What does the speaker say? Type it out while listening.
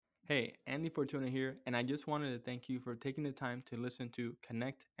Hey, Andy Fortuna here, and I just wanted to thank you for taking the time to listen to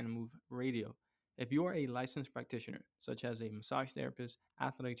Connect and Move Radio. If you are a licensed practitioner, such as a massage therapist,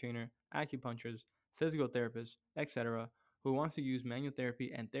 athletic trainer, acupuncturist, physical therapist, etc., who wants to use manual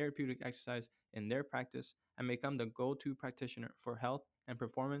therapy and therapeutic exercise in their practice and become the go to practitioner for health and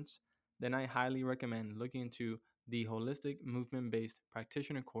performance, then I highly recommend looking into the Holistic Movement Based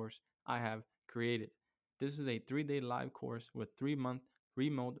Practitioner course I have created. This is a 3-day live course with 3-month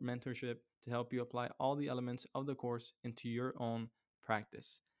remote mentorship to help you apply all the elements of the course into your own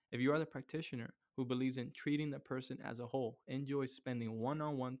practice. If you are the practitioner who believes in treating the person as a whole, enjoys spending one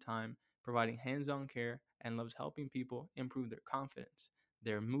on one time, providing hands on care, and loves helping people improve their confidence,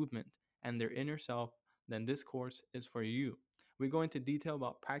 their movement, and their inner self, then this course is for you. We go into detail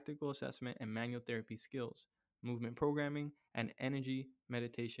about practical assessment and manual therapy skills, movement programming, and energy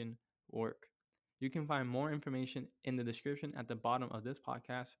meditation work. You can find more information in the description at the bottom of this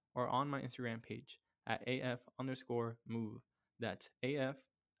podcast or on my Instagram page at AF underscore move. That's AF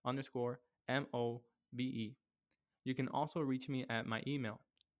underscore MOBE. You can also reach me at my email,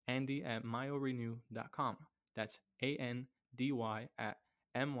 andy at myorenew.com. That's ANDY at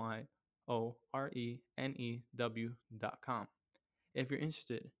MYORENEW.com. If you're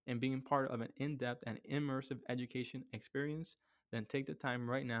interested in being part of an in depth and immersive education experience, then take the time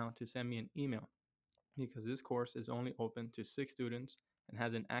right now to send me an email because this course is only open to 6 students and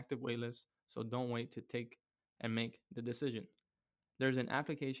has an active waitlist, so don't wait to take and make the decision. There's an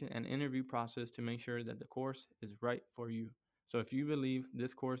application and interview process to make sure that the course is right for you. So if you believe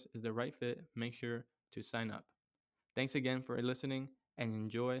this course is the right fit, make sure to sign up. Thanks again for listening and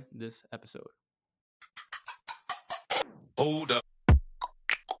enjoy this episode. Hold up.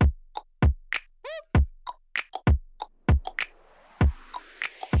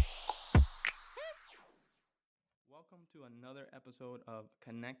 Welcome to another episode of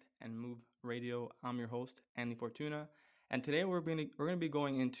Connect and Move Radio. I'm your host, Andy Fortuna, and today we're going to be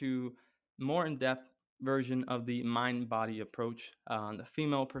going into more in-depth version of the mind-body approach, the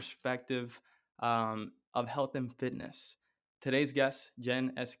female perspective of health and fitness. Today's guest,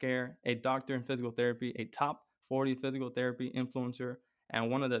 Jen Esquer, a doctor in physical therapy, a top 40 physical therapy influencer, and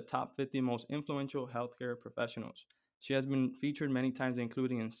one of the top 50 most influential healthcare professionals. She has been featured many times,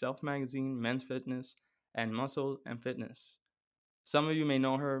 including in Self Magazine, Men's Fitness, and Muscle and Fitness. Some of you may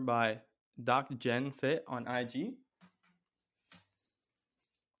know her by Doc Jen Fit on IG.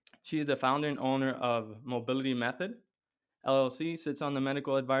 She is the founder and owner of Mobility Method LLC, sits on the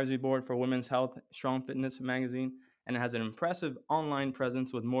medical advisory board for Women's Health Strong Fitness magazine, and has an impressive online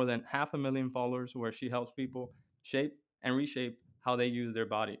presence with more than 500,000 followers where she helps people shape and reshape how they use their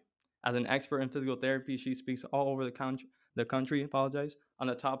body. As an expert in physical therapy, she speaks all over the country, on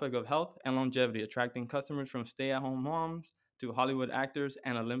the topic of health and longevity, attracting customers from stay-at-home moms to Hollywood actors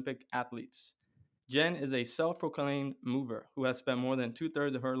and Olympic athletes. Jen is a self-proclaimed mover who has spent more than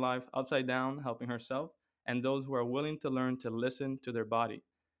 2/3 of her life upside down helping herself and those who are willing to learn to listen to their body,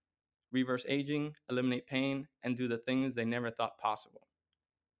 reverse aging, eliminate pain, and do the things they never thought possible.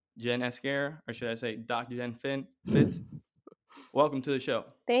 Jen Esquer, or should I say Dr. Jen Fit, welcome to the show.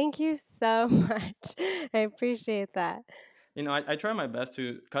 Thank you so much. I appreciate that. I try my best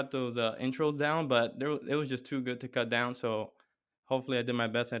to cut those intros down, but it was just too good to cut down, so hopefully I did my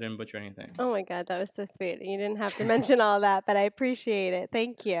best. I didn't butcher anything. Oh my God, that was so sweet. You didn't have to mention all that, but I appreciate it.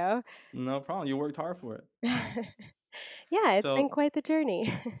 Thank you. No problem. You worked hard for it. Yeah, it's been So, quite the journey.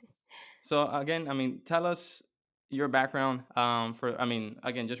 so again, tell us your background.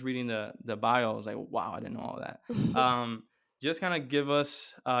 Again, just reading the bio, I was like, wow, I didn't know all that. Just kind of give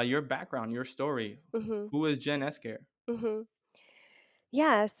us your background, your story. hmm Who is Jen Esquer? hmm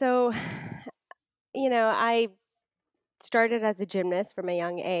Yeah, so, I started as a gymnast from a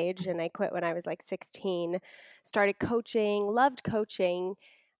young age and I quit when I was like 16. Started coaching, loved coaching,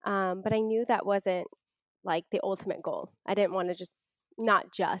 but I knew that wasn't like the ultimate goal. I didn't want to just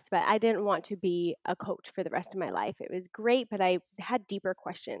not just, but I didn't want to be a coach for the rest of my life. It was great, but I had deeper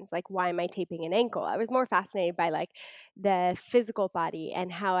questions like why am I taping an ankle? I was more fascinated by like the physical body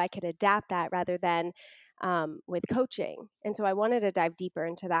and how I could adapt that rather than with coaching. And so I wanted to dive deeper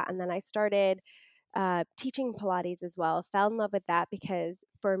into that. And then I started teaching Pilates as well. Fell in love with that because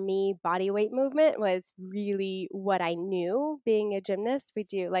for me, body weight movement was really what I knew. Being a gymnast, we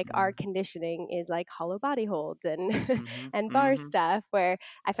do like our conditioning is like hollow body holds and Mm-hmm. and bar Mm-hmm. stuff. Where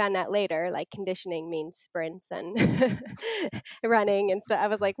I found out later, like conditioning means sprints and running and stuff. I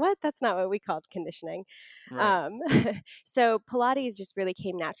was like, what? That's not what we called conditioning. Right. Um, so Pilates just really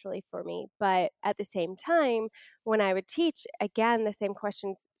came naturally for me. But at the same time, when I would teach, again, the same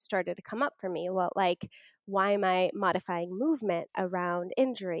questions started to come up for me. Well, like, why am I modifying movement around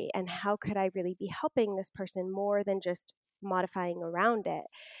injury? And how could I really be helping this person more than just modifying around it?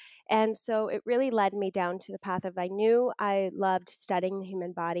 And so it really led me down to the path of I knew I loved studying the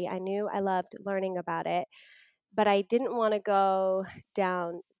human body. I knew I loved learning about it, but I didn't want to go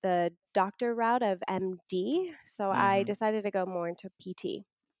down the doctor route of MD. So I Mm-hmm. decided to go more into PT.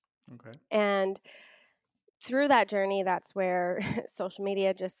 Okay. And through that journey, that's where social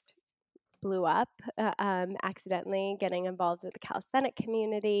media just blew up, accidentally getting involved with the calisthenic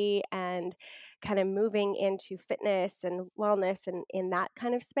community and kind of moving into fitness and wellness and in that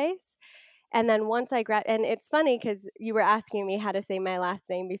kind of space. And then once and it's funny because you were asking me how to say my last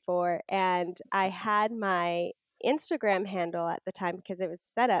name before, and I had my Instagram handle at the time because it was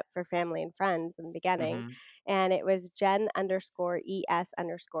set up for family and friends in the beginning, Mm-hmm. and it was Jen_ES_care.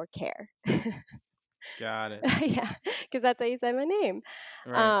 Got it. Yeah, because that's how you say my name.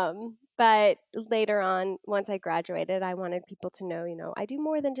 Right. But later on, once I graduated, I wanted people to know, I do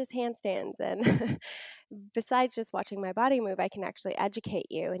more than just handstands. And besides just watching my body move, I can actually educate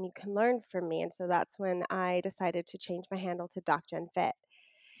you and you can learn from me. And so that's when I decided to change my handle to DocGenFit.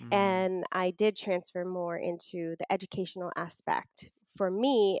 Mm-hmm. And I did transfer more into the educational aspect. For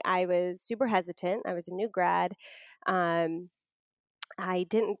me, I was super hesitant. I was a new grad. Um, I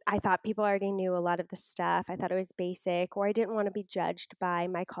thought people already knew a lot of the stuff. I thought it was basic, or I didn't want to be judged by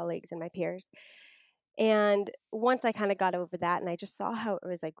my colleagues and my peers. And once I kind of got over that and I just saw how it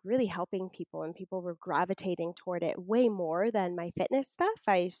was like really helping people and people were gravitating toward it way more than my fitness stuff,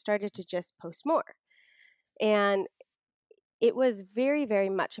 I started to just post more. And it was very, very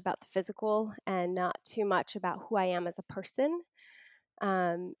much about the physical and not too much about who I am as a person.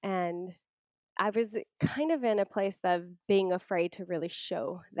 And I was kind of in a place of being afraid to really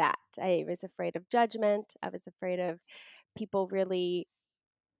show that. I was afraid of judgment. I was afraid of people really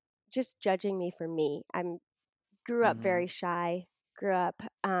just judging me for me. I grew up Mm-hmm. very shy, grew up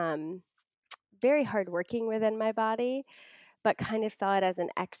very hardworking within my body, but kind of saw it as an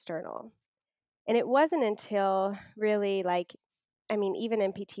external. And it wasn't until really even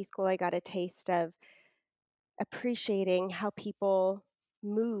in PT school, I got a taste of appreciating how people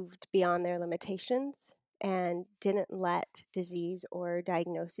moved beyond their limitations and didn't let disease or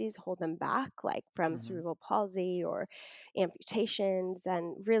diagnoses hold them back, like from Mm-hmm. cerebral palsy or amputations.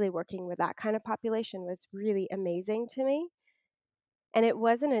 And really working with that kind of population was really amazing to me. And it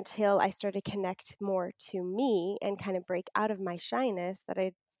wasn't until I started to connect more to me and kind of break out of my shyness that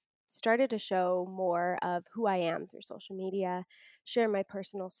I started to show more of who I am through social media, share my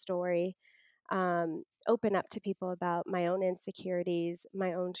personal story, open up to people about my own insecurities,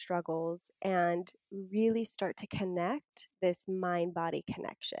 my own struggles, and really start to connect this mind body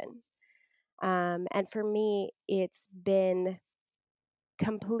connection. And for me, it's been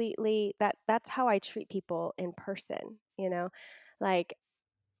completely that's how I treat people in person, like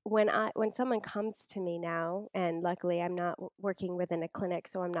when someone comes to me now, and luckily I'm not working within a clinic,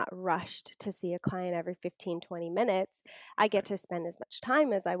 so I'm not rushed to see a client every 15-20 minutes. I get Right. to spend as much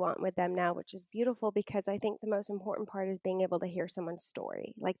time as I want with them now, which is beautiful because I think the most important part is being able to hear someone's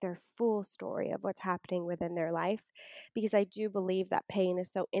story, like their full story of what's happening within their life, because I do believe that pain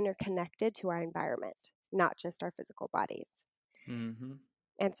is so interconnected to our environment, not just our physical bodies. Mm-hmm.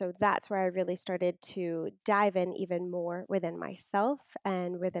 And so that's where I really started to dive in even more within myself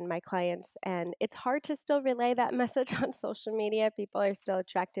and within my clients. And it's hard to still relay that message on social media. People are still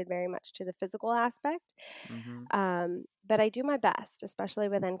attracted very much to the physical aspect. Mm-hmm. But I do my best, especially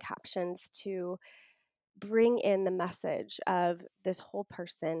within captions, to bring in the message of this whole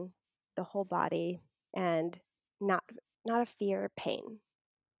person, the whole body, and not not a fear of pain.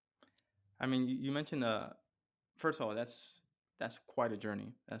 I mean, you mentioned first of all, that's quite a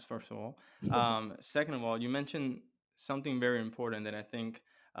journey. That's first of all. Second of all, you mentioned something very important that I think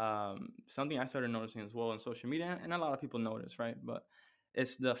something I started noticing as well on social media, and a lot of people notice, right? But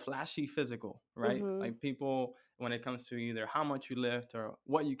it's the flashy physical, right? Hmm. Like people, when it comes to either how much you lift or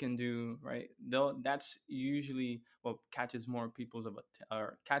what you can do, right? That's usually what catches more people's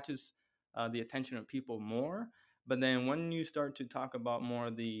or catches the attention of people more. But then when you start to talk about more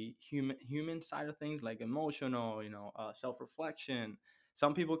the human side of things, like emotional, self-reflection,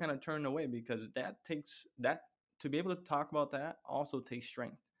 some people kind of turn away because that takes that to be able to talk about that also takes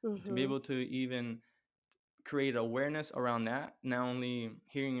strength to be Hmm. able to even create awareness around that, not only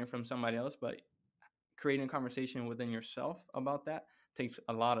hearing it from somebody else, but creating a conversation within yourself about that takes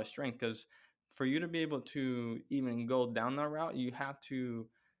a lot of strength because for you to be able to even go down that route, you have to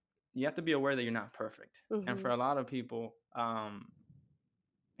be aware that you're not perfect. And for Hmm. a lot of people,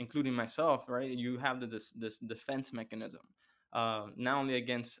 including myself, right, you have this defense mechanism not only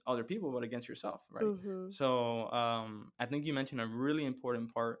against other people but against yourself, right? Mhm. So I think you mentioned a really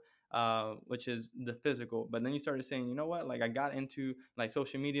important part, which is the physical. But then you started saying, you know what, like I got into like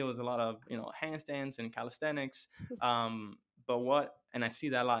social media was a lot of, you know, handstands and calisthenics. But what, and I see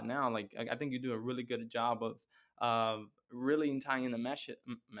that a lot now. Like I think you do a really good job of really tying the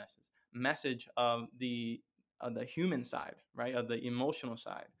message of the human side, right, of the emotional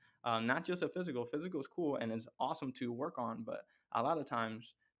side, not just a physical. Physical is cool and is awesome to work on, but a lot of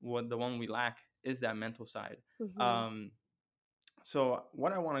times what the one we lack is that mental side. Mhm. Um, so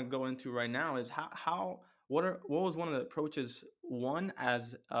what I want to go into right now is what was one of the approaches, one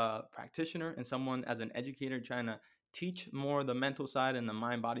as a practitioner and someone as an educator trying to teach more the mental side and the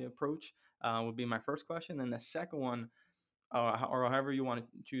mind body approach, would be my first question. And the second one, or however you want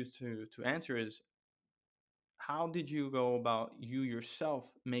to choose to answer, is how did you go about you yourself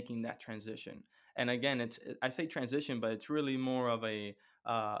making that transition? And again, I say transition, but it's really more of a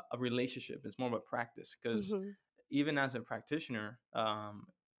relationship. It's more of a practice, because Mhm. even as a practitioner,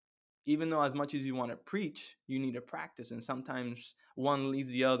 even though as much as you want to preach, you need to practice. And sometimes one leads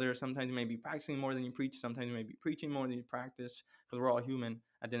the other. Sometimes you may be practicing more than you preach. Sometimes you may be preaching more than you practice, because we're all human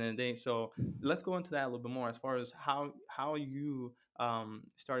at the end of the day. So let's go into that a little bit more, as far as how you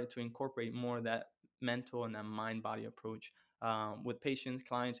started to incorporate more of that mental and that mind body approach, with patients,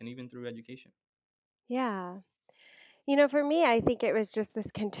 clients, and even through education. Yeah. You know, for me, I think it was just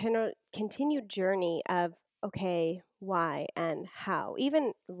this continued journey of, okay, why and how,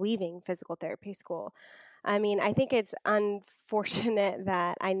 even leaving physical therapy school. I mean, I think it's unfortunate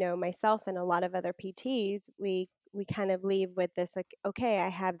that I know myself and a lot of other PTs, we kind of leave with this like, okay, I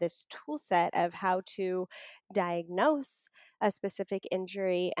have this tool set of how to diagnose a specific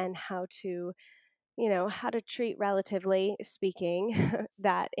injury and how to, how to treat, relatively speaking,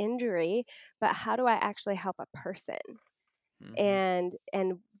 that injury, but how do I actually help a person? Mm-hmm.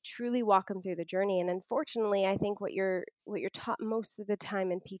 And truly walk them through the journey. And unfortunately, I think what you're taught most of the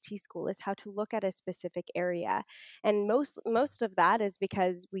time in PT school is how to look at a specific area. And most of that is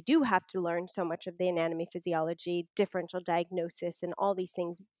because we do have to learn so much of the anatomy, physiology, differential diagnosis, and all these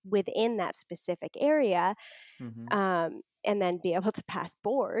things within that specific area, Mm-hmm. and then be able to pass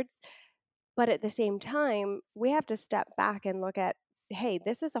boards. But at the same time, we have to step back and look at, hey,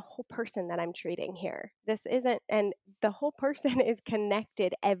 this is a whole person that I'm treating here. This isn't, and the whole person is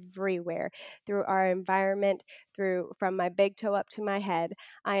connected everywhere through our environment, through from my big toe up to my head.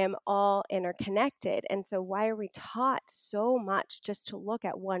 I am all interconnected. And so, why are we taught so much just to look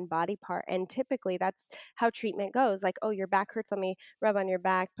at one body part? And typically, that's how treatment goes. Like, oh, your back hurts. Let me rub on your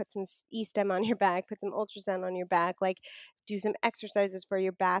back, put some e-stim on your back, put some ultrasound on your back. Like, do some exercises for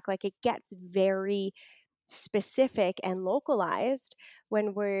your back. Like it gets very specific and localized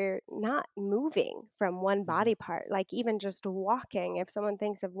when we're not moving from one Mm-hmm. body part. Like even just walking, if someone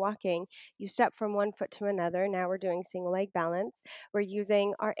thinks of walking, you step from one foot to another. Now we're doing single leg balance. We're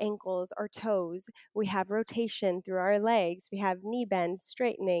using our ankles, our toes. We have rotation through our legs. We have knee bends,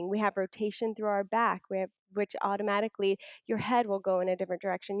 straightening. We have rotation through our back. We have which automatically your head will go in a different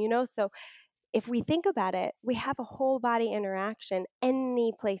direction. So if we think about it, we have a whole body interaction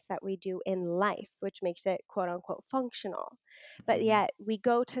any place that we do in life, which makes it quote unquote functional. But Mm-hmm. yet we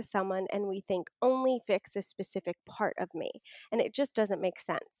go to someone and we think only fix a specific part of me. And it just doesn't make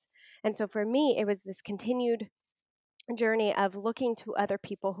sense. And so for me, it was this continued journey of looking to other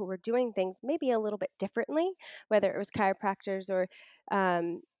people who were doing things maybe a little bit differently, whether it was chiropractors or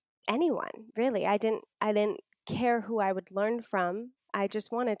um, anyone really. I didn't care who I would learn from. I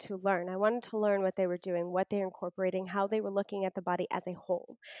just wanted to learn. I wanted to learn what they were doing, what they're incorporating, how they were looking at the body as a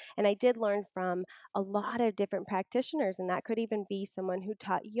whole. And I did learn from a lot of different practitioners, and that could even be someone who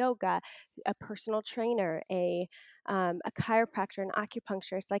taught yoga, a personal trainer, a chiropractor, an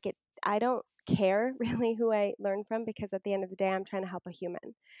acupuncturist. Like it, I don't care really who I learn from because at the end of the day, I'm trying to help a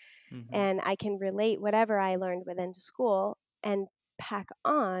human. Mm-hmm. And I can relate whatever I learned within school and pack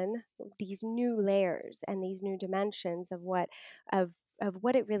on these new layers and these new dimensions of of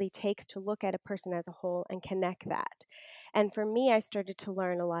what it really takes to look at a person as a whole and connect that. And for me, I started to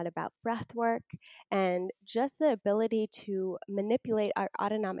learn a lot about breath work and just the ability to manipulate our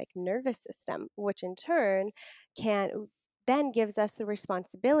autonomic nervous system, which in turn can then gives us the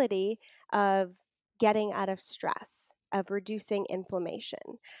responsibility of getting out of stress, of reducing inflammation,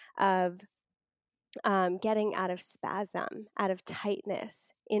 of getting out of spasm, out of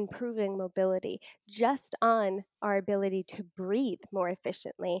tightness, improving mobility, just on our ability to breathe more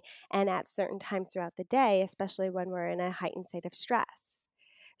efficiently and at certain times throughout the day, especially when we're in a heightened state of stress.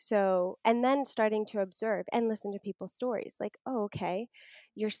 So, and then starting to observe and listen to people's stories like, oh, okay,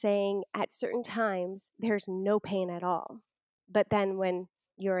 you're saying at certain times there's no pain at all. But then when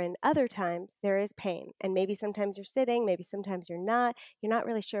you're in other times, there is pain. And maybe sometimes you're sitting, maybe sometimes you're not. You're not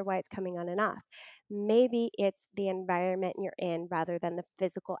really sure why it's coming on and off. Maybe it's the environment you're in rather than the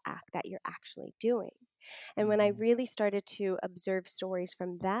physical act that you're actually doing. And when I Mhm. really started to observe stories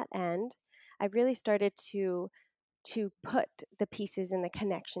from that end, I really started to put the pieces and the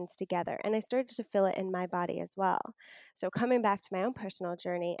connections together. And I started to feel it in my body as well. So, coming back to my own personal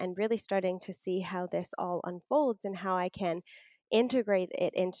journey and really starting to see how this all unfolds and how I can integrate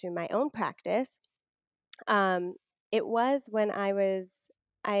it into my own practice, um, it was when I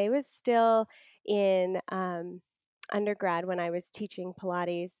was still in undergrad when I was teaching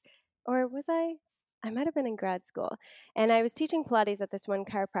Pilates, or was I? I might have been in grad school, and I was teaching Pilates at this one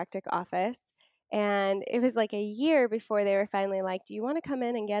chiropractic office. And it was like a year before they were finally like, "Do you want to come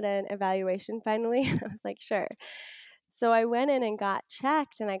in and get an evaluation finally?" And I was like, "Sure." So I went in and got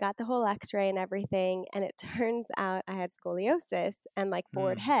checked and I got the whole x-ray and everything, and it turns out I had scoliosis and like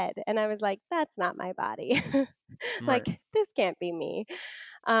forward Mm. head, and I was like, that's not my body. Right. Like, this can't be me.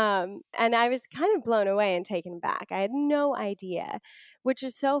 And I was kind of blown away and taken back. I had no idea, which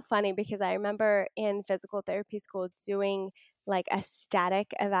is so funny because I remember in physical therapy school doing like a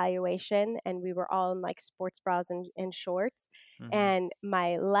static evaluation, and we were all in like sports bras and shorts. Mhm. And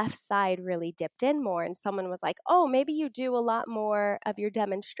my left side really dipped in more. And someone was like, "Oh, maybe you do a lot more of your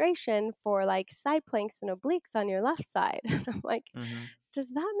demonstration for like side planks and obliques on your left side." And I'm like, Mhm. does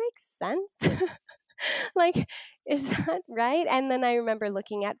that make sense? Like, is that right? And then I remember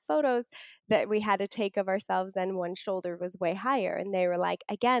looking at photos that we had to take of ourselves, and one shoulder was way higher. And they were like,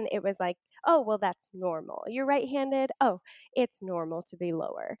 again, it was like, oh, well, that's normal. You're right handed. Oh, it's normal to be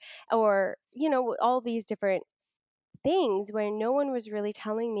lower. Or, all these different things where no one was really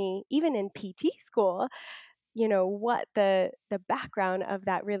telling me, even in PT school, what the background of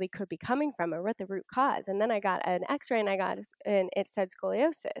that really could be coming from, or what the root cause. And then I got an x-ray and and it said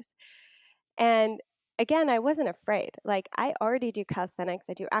scoliosis. And again, I wasn't afraid. Like, I already do calisthenics,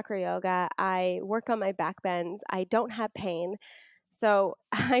 I do acro yoga, I work on my back bends, I don't have pain. So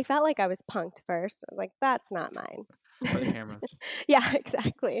I felt like I was punked first. I was like, that's not mine. For the cameras. Yeah,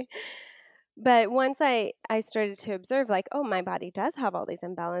 exactly. But once I started to observe, like, oh, my body does have all these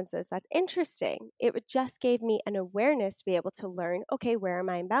imbalances. That's interesting. Just gave me an awareness to be able to learn, okay, where are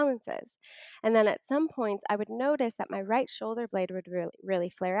my imbalances? And then at some points, I would notice that my right shoulder blade would really, really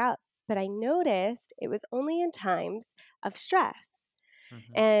flare out. But I noticed it was only in times of stress.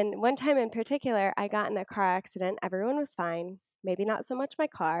 Mhm. And one time in particular, I got in a car accident. Everyone was fine. Maybe not so much my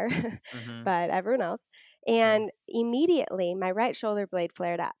car, Mhm. but everyone else. Yeah. And immediately my right shoulder blade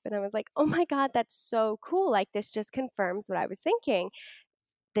flared up. And I was like, oh my God, that's so cool. Like, this just confirms what I was thinking.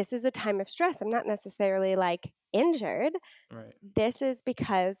 This is a time of stress. I'm not necessarily like injured. Right. This is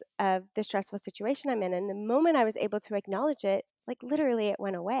because of the stressful situation I'm in. And the moment I was able to acknowledge it, like literally it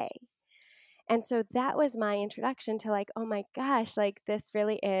went away. And so that was my introduction to like, oh my gosh, like this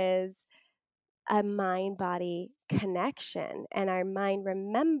really is a mind body connection. And our mind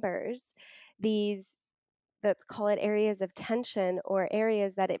remembers these, let's call it areas of tension, or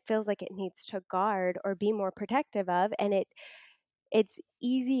areas that it feels like it needs to guard or be more protective of. And it's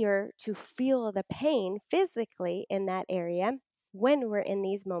easier to feel the pain physically in that area when we're in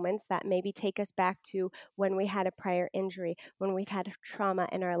these moments that maybe take us back to when we had a prior injury, when we've had trauma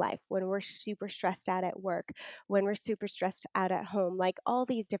in our life, when we're super stressed out at work, when we're super stressed out at home. Like, all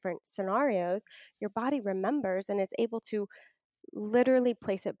these different scenarios, your body remembers and is able to literally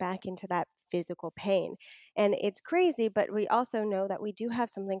place it back into that physical pain. And it's crazy, but we also know that we do have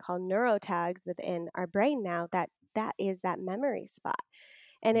something called neurotags within our brain now, that is that memory spot.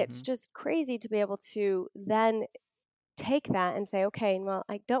 And it's Mhm. just crazy to be able to then take that and say, okay, well,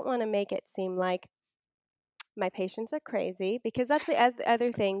 I don't want to make it seem like my patients are crazy, because that's the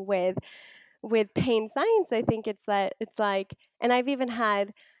other thing with pain science. I think it's that it's like, and I've even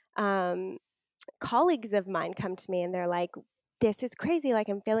had um, colleagues of mine come to me and they're like, this is crazy. Like,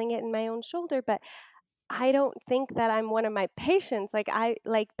 I'm feeling it in my own shoulder, but I don't think that I'm one of my patients.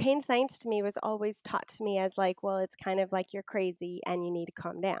 Like pain science to me was always taught to me as like, well, it's kind of like you're crazy and you need to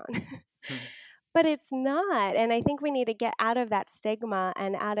calm down. Mhm. But it's not. And I think we need to get out of that stigma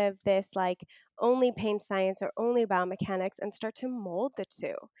and out of this like only pain science or only biomechanics, and start to mold the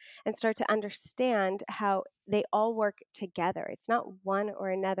two and start to understand how they all work together. It's not one or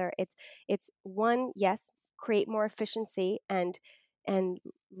another. It's one, yes, create more efficiency and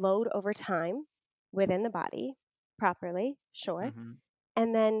load over time within the body properly, sure. Mhm.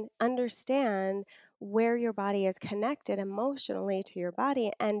 And then understand where your body is connected emotionally to your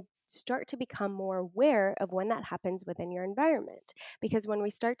body and start to become more aware of when that happens within your environment. Because when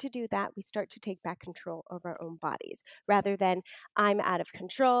we start to do that, we start to take back control of our own bodies rather than I'm out of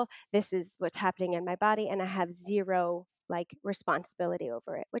control. This is what's happening in my body, and I have zero like responsibility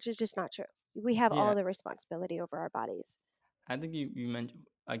over it, which is just not true. We have Yeah, all the responsibility over our bodies. I think you mentioned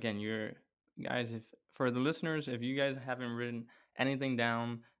again. You're guys. If for the listeners, if you guys haven't written anything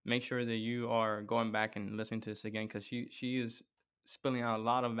down, make sure that you are going back and listening to this again because she is spilling out a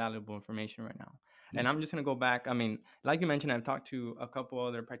lot of valuable information right now. And I'm just gonna go back. I mean, like you mentioned, I've talked to a couple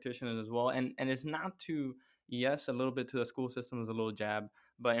other practitioners as well, and it's not to yes a little bit to the school system is a little jab,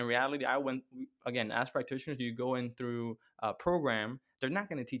 but in reality, I went again as practitioners. You go in through a program. They're not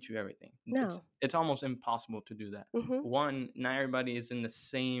going to teach you everything. No. It's almost impossible to do that. Mhm. One, not everybody is in the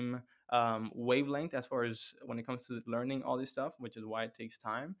same wavelength as far as when it comes to learning all this stuff, which is why it takes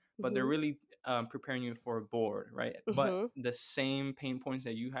time. But they're Mhm. really preparing you for a board, right? But Mhm. the same pain points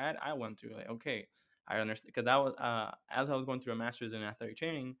that you had, I went through. Like, okay, I understand because I was as I was going through a master's in athletic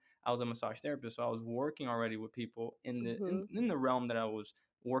training, I was a massage therapist, so I was working already with people in the Mhm. in the realm that I was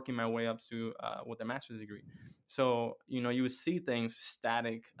working my way up to with a master's degree. So you would see things,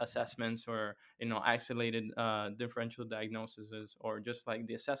 static assessments, or isolated differential diagnoses, or just like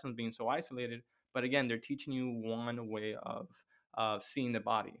the assessments being so isolated. But again, they're teaching you one way of seeing the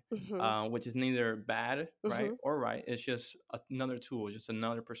body, Mhm. which is neither bad, right, Mhm. or right. It's just another tool, just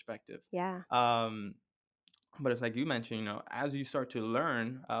another perspective. Yeah. um, but it's like you mentioned, as you start to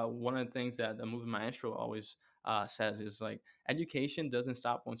learn, one of the things that the movie Maestro always says is like education doesn't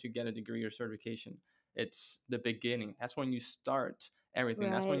stop once you get a degree or certification. It's the beginning. That's when you start everything.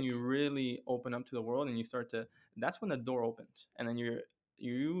 That's when Right. you really open up to the world and you start to. That's when the door opens, and then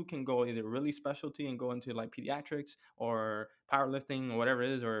you can go either really specialty and go into like pediatrics or powerlifting or whatever it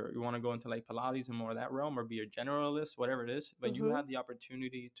is, or you want to go into like Pilates and more of that realm, or be a generalist, whatever it is. But you Mhm. have the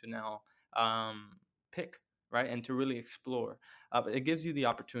opportunity to now pick, right? And to really explore. But it gives you the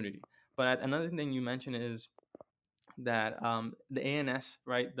opportunity. But another thing you mentioned is that the ANS,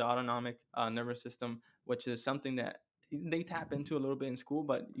 right, the autonomic nervous system, which is something that they tap into a little bit in school,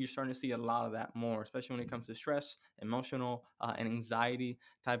 but you're starting to see a lot of that more, especially when it comes to stress, emotional, and anxiety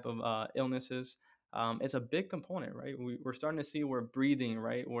type of illnesses. It's a big component, right? We're starting to see where breathing,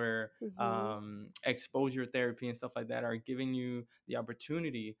 right, where Mhm. exposure therapy and stuff like that are giving you the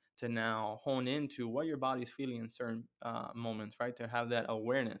opportunity to now hone into what your body's feeling in certain moments, right? To have that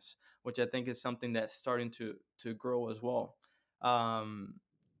awareness, which I think is something that's starting to grow as well. Um,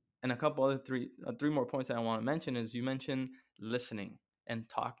 and a couple other three more points that I want to mention is you mentioned listening and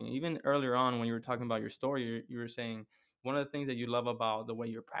talking. Even earlier on when you were talking about your story, you were saying one of the things that you love about the way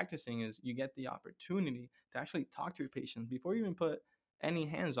you're practicing is you get the opportunity to actually talk to your patients before you even put any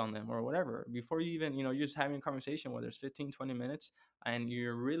hands on them or whatever. Before you even, you're just having a conversation, whether it's 15, 20 minutes, and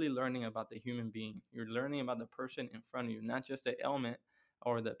you're really learning about the human being. You're learning about the person in front of you, not just the ailment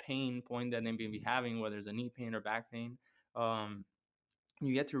or the pain point that they may be having, whether it's a knee pain or back pain. Um,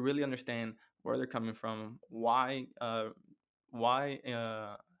 you get to really understand where they're coming from, why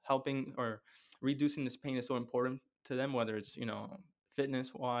helping or reducing this pain is so important to them, whether it's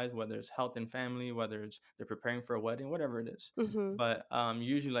fitness wise, whether it's health and family, whether it's they're preparing for a wedding, whatever it is. Mhm. But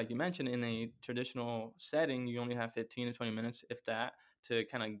usually, like you mentioned, in a traditional setting, you only have 15 to 20 minutes, if that, to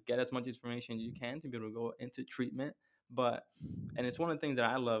kind of get as much information as you can to be able to go into treatment. But and it's one of the things that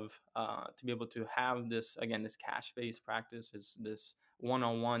I love, to be able to have this, again, this cash based practice, is this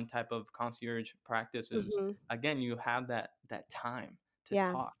one-on-one type of concierge practices. Mhm. Again, you have that time to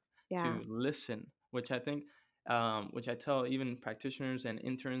Yeah. talk, Yeah. to listen, which I think, which I tell even practitioners and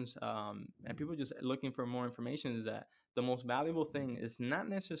interns, and people just looking for more information, is that the most valuable thing is not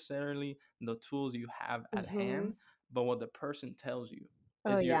necessarily the tools you have at Mhm. hand, but what the person tells you.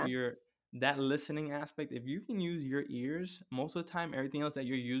 Oh, Is yeah. your that listening aspect. If you can use your ears, most of the time everything else that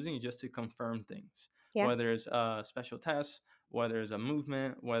you're using is just to confirm things, Yeah. whether it's special tests, whether it's a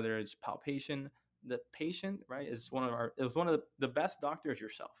movement, whether it's palpation. The patient, right, is one of the best doctors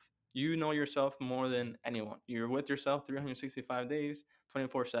yourself. You know yourself more than anyone. You're with yourself 365 days,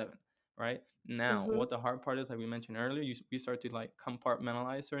 24/7, right? Now, Mhm. what the hard part is, like we mentioned earlier, we start to like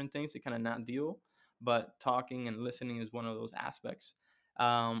compartmentalize certain things to kind of not deal, but talking and listening is one of those aspects,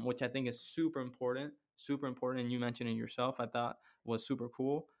 which I think is super important. And you mentioned it yourself, I thought was super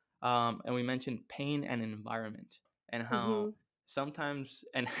cool. And we mentioned pain and environment and how Mhm. sometimes,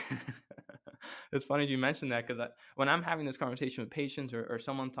 and it's funny you mentioned that because when I'm having this conversation with patients, or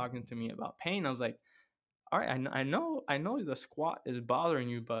someone talking to me about pain, I was like, all right, I know the squat is bothering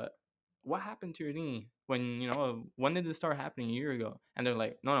you, but what happened to your knee? when, when did this start happening a year ago? And they're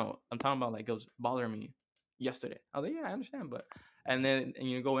like, no, I'm talking about like it was bothering me yesterday. I was like, yeah, I understand, but and then and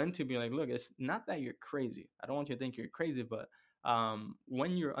you go into be like, look, it's not that you're crazy. I don't want you to think you're crazy, but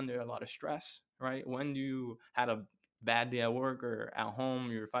when you're under a lot of stress, right? When you had a bad day at work or at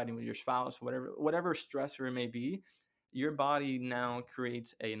home, you're fighting with your spouse, whatever stressor it may be, your body now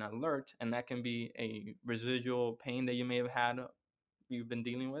creates an alert, and that can be a residual pain that you may have had you've been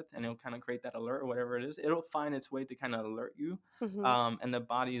dealing with, and it'll kind of create that alert or whatever it is. It'll find its way to kind of alert you, Hmm. and the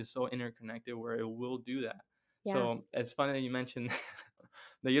body is so interconnected where it will do that. Yeah. So it's funny that you mentioned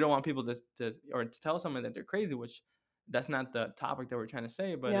that you don't want people to or to tell someone that they're crazy, which that's not the topic that we're trying to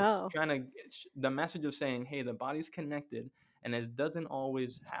say, but it's No. trying to it's the message of saying, hey, the body's connected, and it doesn't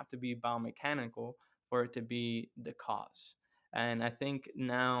always have to be biomechanical for it to be the cause. And I think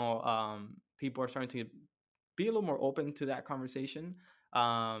now people are starting to be a little more open to that conversation,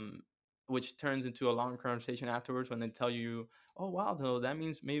 um, which turns into a long conversation afterwards when they tell you, oh, wow, so that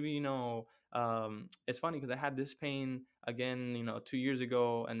means maybe, it's funny because I had this pain again, 2 years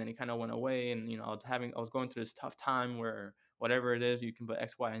ago, and then it kind of went away. And, I was going through this tough time where whatever it is, you can put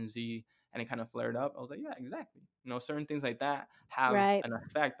X, Y, and Z, and it kind of flared up. I was like, yeah, exactly. Certain things like that have Right. an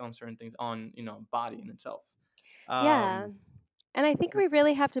effect on certain things on, body in itself. Yeah. Um, And I think we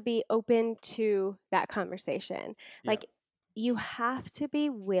really have to be open to that conversation. yeah. Like, you have to be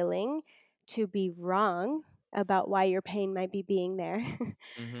willing to be wrong about why your pain might be being there.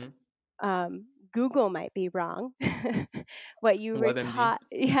 Mm-hmm. Google might be wrong. What you were WebMD. taught,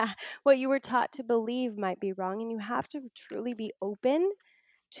 yeah, what you were taught to believe might be wrong. And you have to truly be open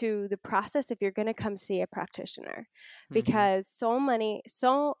to the process if you're going to come see a practitioner, Mm-hmm. because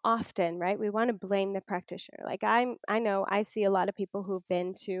so often, right, we want to blame the practitioner. Like, I know I see a lot of people who've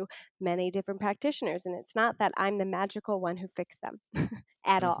been to many different practitioners, and it's not that I'm the magical one who fixed them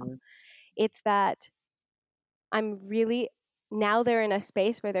at all. Mm-hmm. It's that I'm really, now they're in a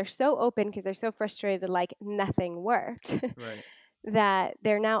space where they're so open because they're so frustrated, like nothing worked, Right. that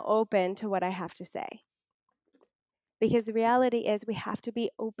they're now open to what I have to say. Because the reality is, we have to be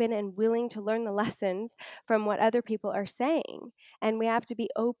open and willing to learn the lessons from what other people are saying. And we have to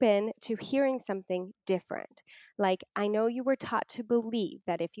be open to hearing something different. Like, I know you were taught to believe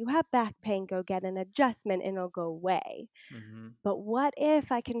that if you have back pain, go get an adjustment and it'll go away. Mm-hmm. But what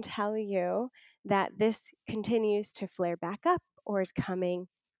if I can tell you that this continues to flare back up or is coming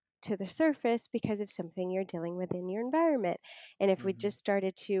to the surface because of something you're dealing with in your environment? And if we Mm-hmm. just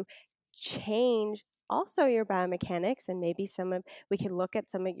started to change also your biomechanics, and maybe we could look at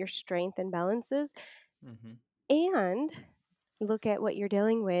some of your strength and balances, Mm-hmm. and look at what you're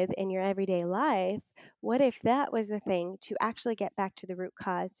dealing with in your everyday life. What if that was the thing to actually get back to the root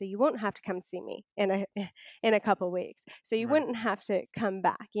cause, so you won't have to come see me in a in a couple weeks, so you Right. wouldn't have to come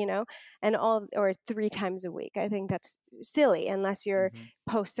back, and all, or 3 times a week? I think that's silly unless you're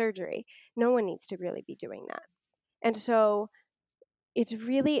Mm-hmm. post surgery. No one needs to really be doing that. And so it's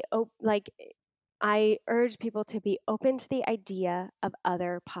really like, I urge people to be open to the idea of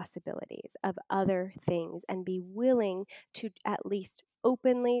other possibilities, of other things, and be willing to at least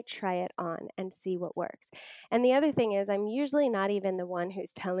openly try it on and see what works. And the other thing is, I'm usually not even the one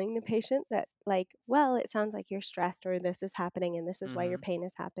who's telling the patient that, like, well, it sounds like you're stressed, or this is happening and this is why your Mm-hmm. pain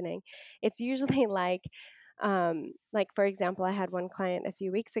is happening. It's usually like, for example, I had one client a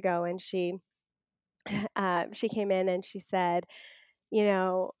few weeks ago, and she came in and she said, you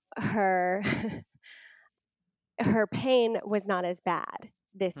know, her her pain was not as bad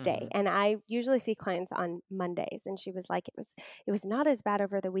this day. Mm-hmm. And I usually see clients on Mondays, and she was like, it was not as bad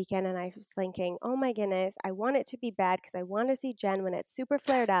over the weekend. And I was thinking, oh my goodness, I want it to be bad because I want to see Jen when it's super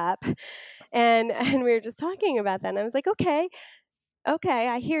flared up. And we were just talking about that, and I was like, okay,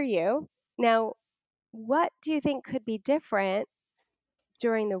 I hear you. Now, what do you think could be different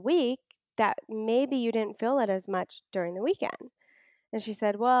during the week that maybe you didn't feel it as much during the weekend? And she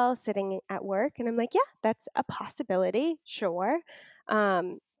said, well, sitting at work. And I'm like, yeah, that's a possibility, sure.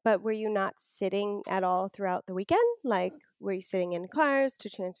 But were you not sitting at all throughout the weekend? Like, were you sitting in cars to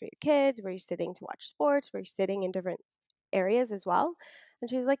transfer your kids? Were you sitting to watch sports? Were you sitting in different areas as well? And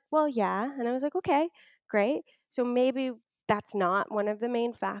she was like, well, yeah. And I was like, okay, great. So maybe that's not one of the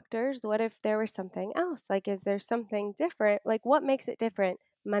main factors. What if there was something else? Like, is there something different? Like, what makes it different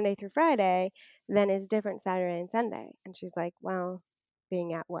Monday through Friday than is different Saturday and Sunday? And she's like, well,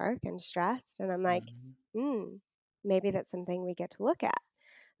 being at work and stressed. And I'm like, Mm-hmm. hmm, maybe that's something we get to look at.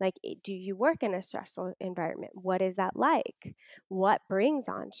 Like, do you work in a stressful environment? What is that like? What brings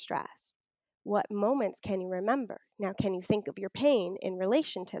on stress? what moments can you remember? Now, can you think of your pain in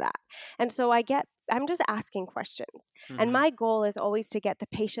relation to that? And so I'm just asking questions. And Mhm. my goal is always to get the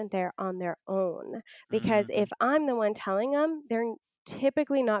patient there on their own. Because if Mhm. I'm the one telling them, they're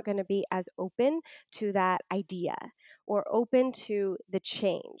typically not going to be as open to that idea or open to the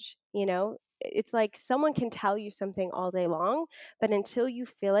change. It's like someone can tell you something all day long, but until you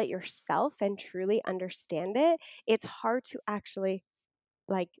feel it yourself and truly understand it, it's hard to actually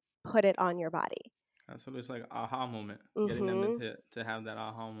like put it on your body. So it's like aha moment, getting them Mhm. to have that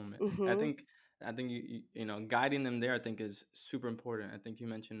aha moment. I Mhm. think I think you know guiding them there I think is super important. I think you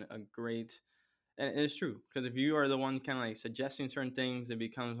mentioned a great. And it's true because if you are the one kind of like suggesting certain things, it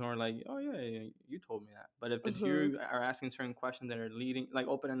becomes more like, oh yeah, yeah, you told me that. But if it's Mhm. you are asking certain questions that are leading, like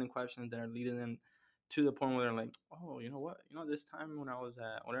open-ended questions that are leading them to the point where they're like, oh, you know what, this time when I was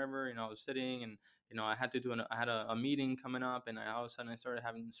at whatever, I was sitting and I had to I had a meeting coming up, and all of a sudden I started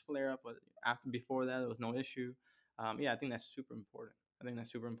having this flare up. But after before that, there was no issue. Yeah, I think that's super important. I think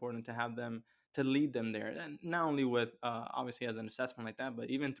that's super important to have them to lead them there, and not only with obviously as an assessment like that, but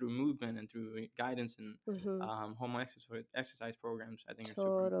even through movement and through guidance and Mhm. home exercise programs. I think are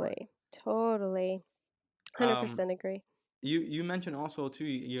super important. Totally. Totally. Um, 100% agree. you mentioned also too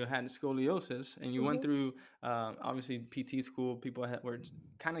you had scoliosis and you went Mhm. through obviously PT school. People were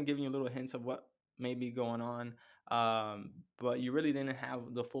kind of giving you little hints of what may be going on, but you really didn't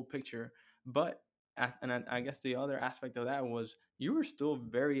have the full picture. But I guess the other aspect of that was you were still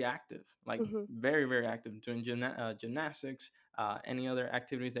very active, like Mhm. very very active, doing gymnastics, any other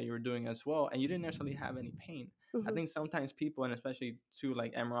activities that you were doing as well, and you didn't necessarily have any pain. I Mhm. think sometimes people, and especially too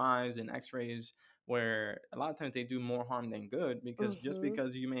like MRIs and X-rays, where a lot of times they do more harm than good, because just Mhm.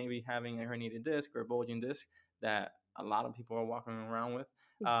 because you may be having a herniated disc or a bulging disc that a lot of people are walking around with,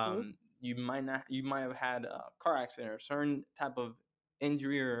 Mhm. you might have had a car accident or certain type of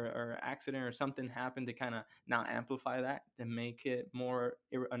injury or accident or something happened to kind of now amplify that to make it more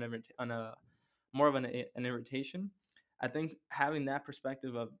more of an irritation. I think having that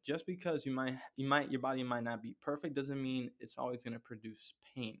perspective of just because your body might not be perfect doesn't mean it's always going to produce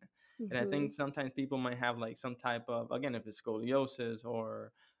pain. And I Mhm. think sometimes people might have like some type of, again, if it's scoliosis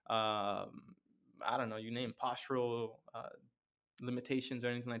or I don't know, you name postural limitations or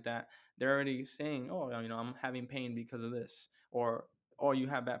anything like that, they're already saying, "Oh, I'm having pain because of this," or "Oh, you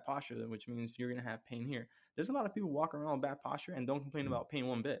have bad posture, which means you're gonna have pain here." There's a lot of people walking around with bad posture and don't complain about pain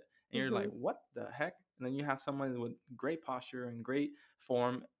one bit, and you're like, Mhm. "What the heck?" And then you have someone with great posture and great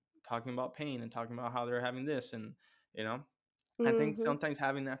form talking about pain and talking about how they're having this, and you know, I think Mhm. sometimes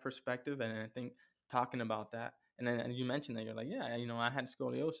having that perspective, and I think talking about that, and then and you mentioned that you're like, yeah, I had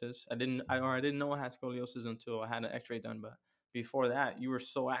scoliosis. I didn't know I had scoliosis until I had an X-ray done. But before that, you were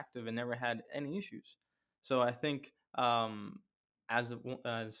so active and never had any issues. So I think as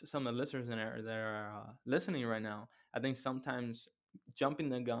some of the listeners that are listening right now, I think sometimes jumping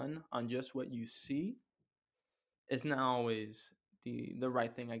the gun on just what you see is not always the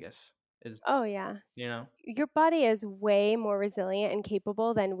right thing. I guess is Oh yeah. you know. Your body is way more resilient and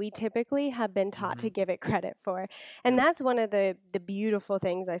capable than we typically have been taught to Hmm. give it credit for. And Yep. that's one of the beautiful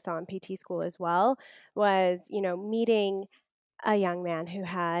things I saw in PT school as well was, meeting a young man who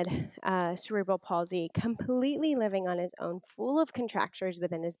had cerebral palsy, completely living on his own, full of contractures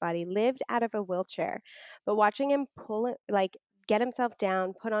within his body, lived out of a wheelchair. But watching him pull it, like get himself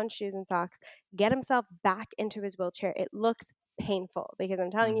down, put on shoes and socks, get himself back into his wheelchair, it looks painful because I'm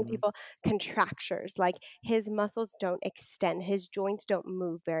telling you, Hmm. people, contractures, like his muscles don't extend, his joints don't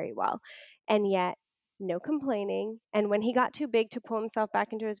move very well. And yet, no complaining. And when he got too big to pull himself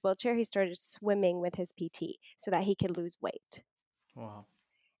back into his wheelchair, he started swimming with his PT so that he could lose weight. Wow.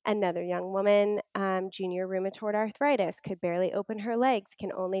 Another young woman, junior rheumatoid arthritis, could barely open her legs,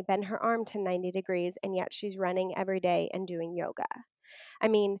 can only bend her arm to 90 degrees, and yet she's running every day and doing yoga. I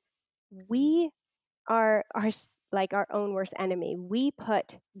mean, we are like our own worst enemy. We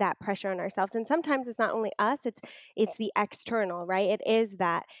put that pressure on ourselves, and sometimes it's not only us, it's the external, right? It is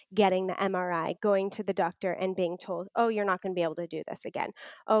that getting the MRI, going to the doctor and being told, "Oh, you're not going to be able to do this again.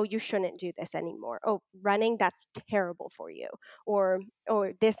 Oh, you shouldn't do this anymore. Oh, running, that's terrible for you." Or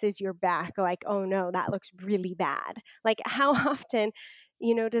this is your back, like, "Oh no, that looks really bad." Like how often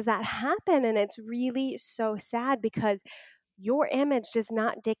does that happen? And it's really so sad because your image does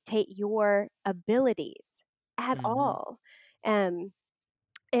not dictate your abilities at Hmm. all. Um,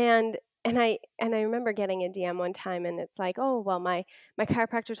 and I remember getting a DM one time, and it's like, oh well, my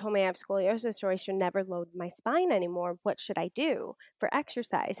chiropractor told me I have scoliosis, so I should never load my spine anymore. What should I do for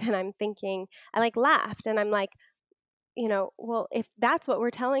exercise? And I'm thinking, I like laughed, and I'm like, well, if that's what we're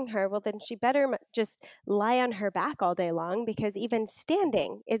telling her, well, then she better just lie on her back all day long because even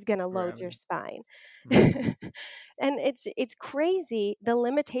standing is going to load your Gravity. spine. Right. And it's crazy the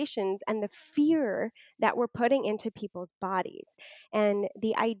limitations and the fear that we're putting into people's bodies. And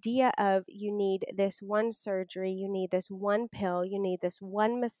the idea of you need this one surgery, you need this one pill, you need this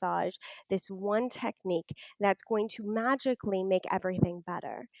one massage, this one technique that's going to magically make everything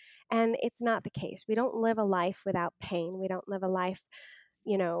better. And it's not the case. We don't live a life without pain. We don't live a life,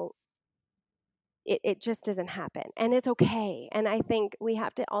 you know, it just doesn't happen. And it's okay. And I think we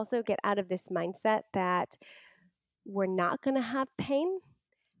have to also get out of this mindset that we're not going to have pain.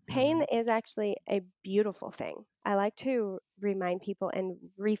 Pain Mm-hmm. is actually a beautiful thing. I like to remind people and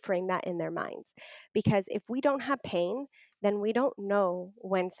reframe that in their minds because if we don't have pain, then we don't know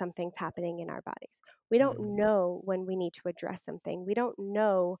when something's happening in our bodies. We don't Mm-hmm. know when we need to address something. We don't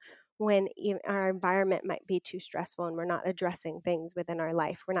know when our environment might be too stressful and we're not addressing things within our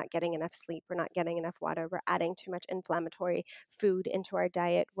life. We're not getting enough sleep. We're not getting enough water. We're adding too much inflammatory food into our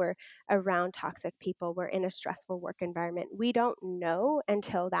diet. We're around toxic people. We're in a stressful work environment. We don't know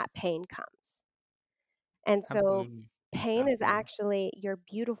until that pain comes. And so, Absolutely. pain is Absolutely. actually your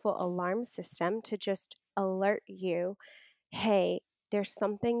beautiful alarm system to just alert you, hey, there's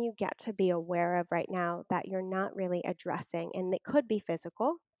something you get to be aware of right now that you're not really addressing. And it could be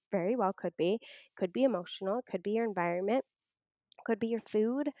physical, very well could be emotional, it could be your environment, could be your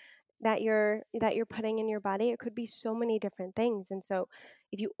food that you're putting in your body. It could be so many different things. And so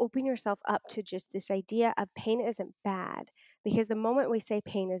if you open yourself up to just this idea of pain isn't bad, because the moment we say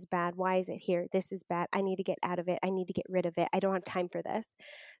pain is bad, why is it here? This is bad. I need to get out of it. I need to get rid of it. I don't have time for this.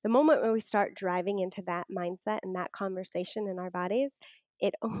 The moment when we start driving into that mindset and that conversation in our bodies,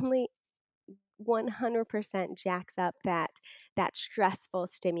 it only 100% jacks up that stressful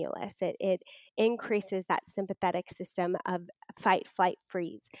stimulus. It increases that sympathetic system of fight, flight,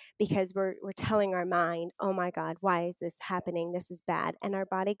 freeze because we're telling our mind, oh my God, why is this happening? This is bad. And our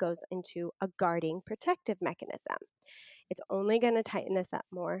body goes into a guarding protective mechanism. It's only going to tighten us up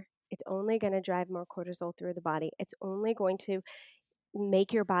more. It's only going to drive more cortisol through the body. It's only going to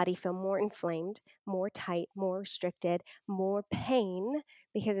make your body feel more inflamed, more tight, more restricted, more pain,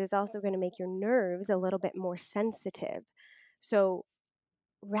 because it's also going to make your nerves a little bit more sensitive. So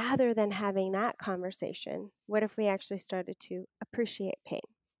rather than having that conversation, what if we actually started to appreciate pain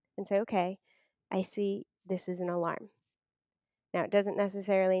and say, okay, I see this is an alarm. Now, it doesn't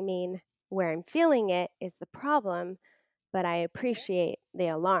necessarily mean where I'm feeling it is the problem, but I appreciate the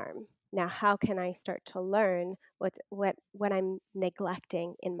alarm. Now, how can I start to learn what I'm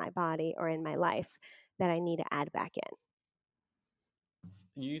neglecting in my body or in my life that I need to add back in?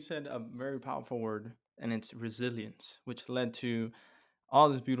 You said a very powerful word, and it's resilience, which led to all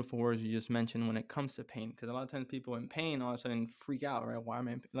these beautiful words you just mentioned when it comes to pain. Because a lot of times people in pain all of a sudden freak out, right? Why am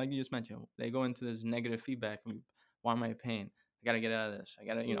I in pain? Like you just mentioned? They go into this negative feedback loop. Why am I in pain? I gotta get out of this. I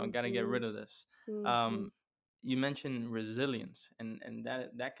gotta, gotta get Mhm. rid of this. Mhm. Um, you mentioned resilience, and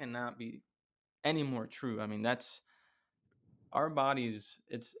that cannot be any more true. I mean, that's our bodies.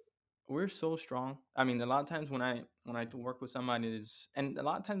 We're so strong. I mean, a lot of times when I work with somebody is, and a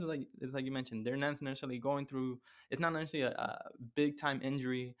lot of times like it's like you mentioned, they're not necessarily going through. It's not necessarily a big time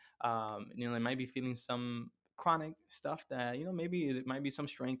injury. They might be feeling some chronic stuff that maybe it might be some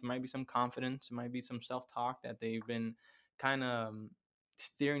strength, it might be some confidence, it might be some self talk that they've been kind of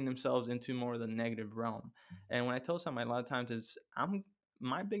steering themselves into more of the negative realm. And when I tell somebody a lot of times is I'm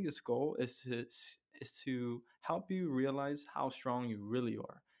my biggest goal is to help you realize how strong you really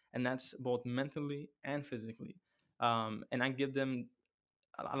are, and that's both mentally and physically. And I give them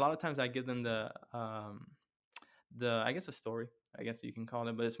a lot of times. I give them the I guess a story, I guess you can call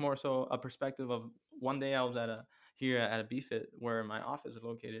it, but it's more so a perspective of one day I was here at a BFit where my office is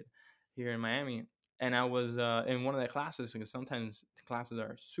located here in Miami, and I was in one of the classes because sometimes the classes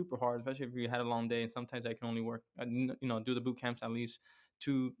are super hard, especially if you had a long day, and sometimes I can only work, do the boot camps at least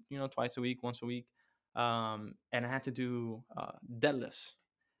twice a week, once a week, and I had to do deadlifts.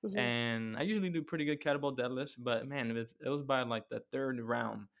 Mhm. And I usually do pretty good kettlebell deadlifts, but man, it was by like the third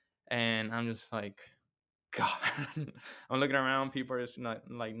round, and I'm just like, God, I'm looking around. People are just not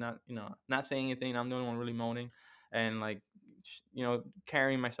saying anything. I'm the only one really moaning and like,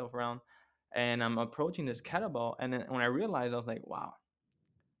 carrying myself around. And I'm approaching this kettlebell, and then when I realized, I was like, wow.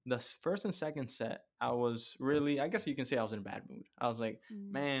 The first and second set, I was really, I guess you can say I was in a bad mood. I was like,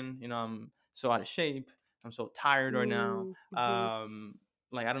 Mm. man, I'm so out of shape. I'm so tired right now. Mm. Mhm.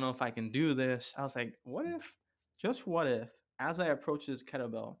 Like I don't know if I can do this. I was like, what if, as I approach this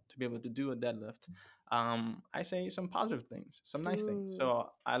kettlebell to be able to do a deadlift, I say some positive things, some nice things. Mm. So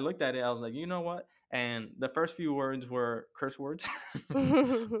I looked at it, I was like, you know what? And the first few words were curse words.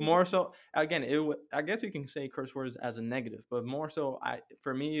 More so, again, I guess you can say curse words as a negative, but more so,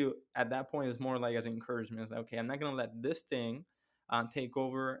 for me at that point it's more like as encouragement. It's like, okay, I'm not gonna let this thing take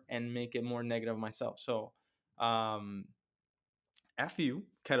over and make it more negative myself. So um, F you,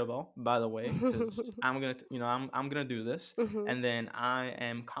 kettlebell, by the way, because I'm gonna do this, Mhm. and then I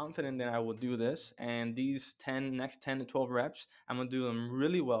am confident that I will do this. And these next 10 to 12 reps, I'm gonna do them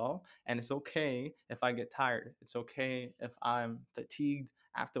really well. And it's okay if I get tired. It's okay if I'm fatigued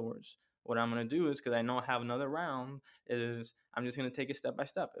afterwards. What I'm gonna do is, because I know I have another round, is I'm just gonna take it step by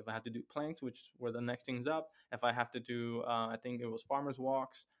step. If I have to do planks, which were the next things up, if I have to do, I think it was farmers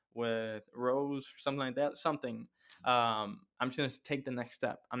walks with rows, something like that, something I'm just gonna take the next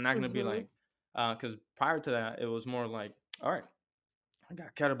step. I'm not gonna be Mhm. like, because prior to that, it was more like, all right, I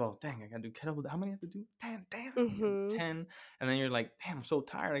got kettlebell. Dang, I gotta do kettlebell. How many I have to do? 10. Damn, I gotta do Mhm. 10. And then you're like, damn, I'm so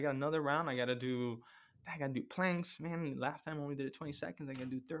tired. I got another round. I gotta do planks. Man, last time I only did it 20 seconds. I gotta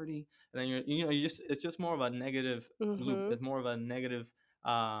do 30. And then it's just more of a negative loop. Mhm. It's more of a negative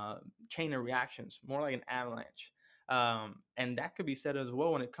uh, chain of reactions, more like an avalanche. And that could be said as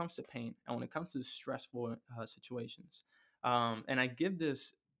well when it comes to pain and when it comes to stressful situations. And I give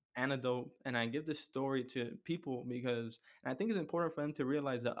this anecdote and I give this story to people because and I think it's important for them to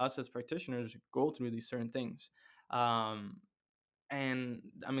realize that us as practitioners go through these certain things. Um, and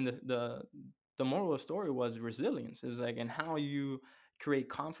I mean, the moral of the story was resilience is like, and how you create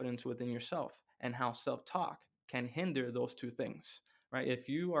confidence within yourself and how self talk can hinder those two things, right? If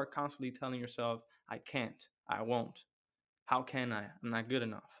you are constantly telling yourself, I can't, I won't, how can I? I'm not good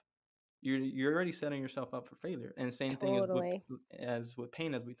enough. You're already setting yourself up for failure. And same thing Totally. as with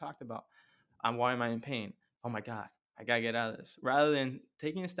pain, as we talked about. Why am I in pain? Oh my God, I gotta get out of this. Rather than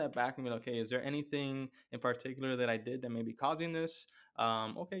taking a step back and be like, okay, is there anything in particular that I did that may be causing this?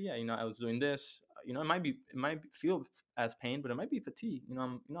 Okay, yeah, I was doing this. Feel as pain, but it might be fatigue.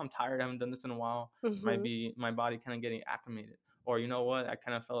 I'm tired. I haven't done this in a while. It might Mhm. be my body kind of getting acclimated. Or you know what, I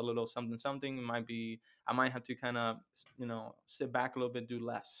kind of felt a little something something. It might be I might have to kind of sit back a little bit, do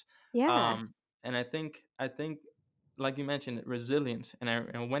less. Yeah. Um, and I think like you mentioned, resilience, and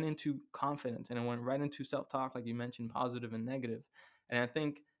I went into confidence, and I went right into self talk, like you mentioned, positive and negative. And I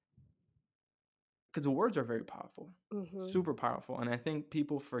think because the words are very powerful, Mhm. super powerful, and I think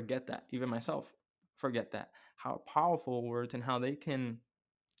people forget that, even myself forget that how powerful words and how they can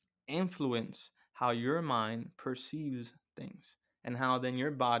influence how your mind perceives things and how then your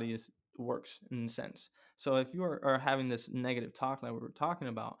body works in a sense. So if you are having this negative talk like we were talking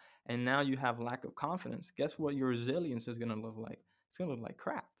about, and now you have lack of confidence, guess what your resilience is going to look like? It's going to look like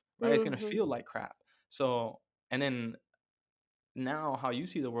crap, right? It's going to Mhm. feel like crap. So, and then now how you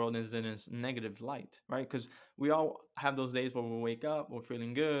see the world is in its negative light, right? Because we all have those days where we wake up, we're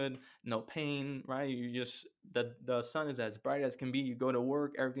feeling good, no pain, right? The sun is as bright as can be. You go to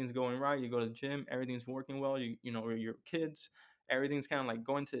work, everything's going right. You go to the gym, everything's working well. Your kids, everything's kind of like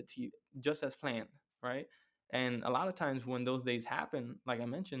going to the T just as planned, right? And a lot of times when those days happen, like I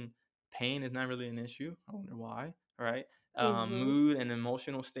mentioned, pain is not really an issue. I wonder why, right? Mhm. Mood and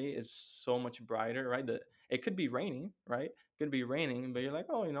emotional state is so much brighter, right? It could be raining, right? Could be raining, but you're like,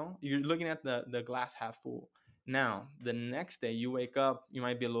 oh, you're looking at the glass half full. Now, the next day you wake up, you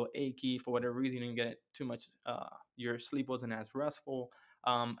might be a little achy for whatever reason. You didn't get too much. Your sleep wasn't as restful.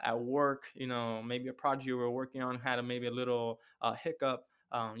 At work, maybe a project you were working on had maybe a little hiccup.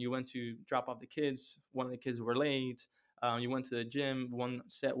 You went to drop off the kids. One of the kids were late. You went to the gym. One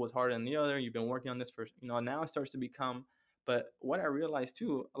set was harder than the other. You've been working on this for, now it starts to become. But what I realized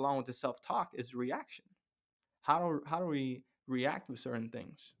too, along with the self talk, is reaction. How do we react with certain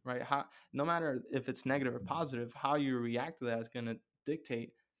things, right? How No matter if it's negative or positive, how you react to that is going to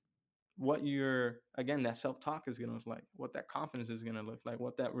dictate what your again that self-talk is going to look like, what that confidence is going to look like,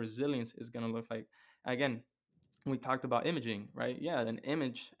 what that resilience is going to look like. Again, we talked about imaging, right? Yeah, an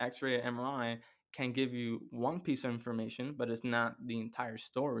image, X-ray, MRI can give you one piece of information, but it's not the entire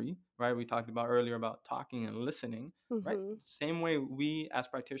story, right? We talked about earlier about talking and listening, right? Mhm. Same way we as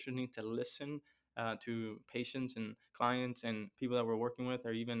practitioners need to listen to patients and clients and people that we're working with,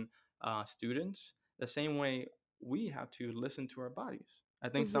 or even students. The same way we have to listen to our bodies. I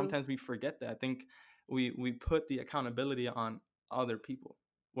think Mhm. sometimes we forget that. I think we put the accountability on other people,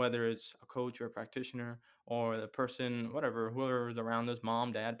 whether it's a coach or a practitioner or the person, whatever, whoever's around us,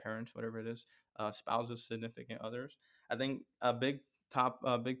 mom, dad, parents, whatever it is, spouses, significant others. I think big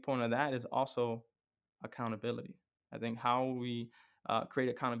point of that is also accountability. I think how we create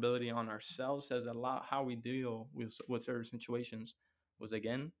accountability on ourselves says a lot. How we deal with certain situations was,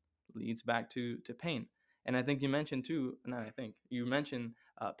 again, leads back to pain. And I think you mentioned too, and I think you mentioned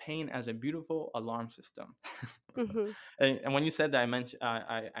pain as a beautiful alarm system. Mm-hmm. And when you said that,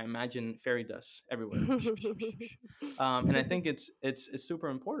 I imagine fairy dust everywhere. And I think it's super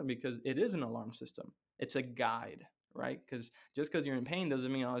important because it is an alarm system. It's a guide, right? Because just because you're in pain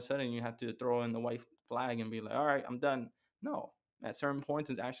doesn't mean all of a sudden you have to throw in the white flag and be like, all right, I'm done. No, at certain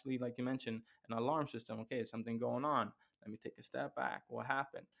points, it's actually, like you mentioned, an alarm system. Okay, something going on. Let me take a step back. What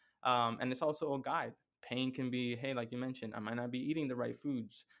happened? And it's also a guide. Pain can be, hey, like you mentioned, I might not be eating the right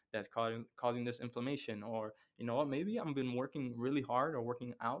foods that's causing this inflammation, or you know what, maybe I've been working really hard or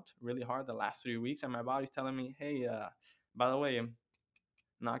working out really hard the last 3 weeks, and my body's telling me, hey, by the way, I'm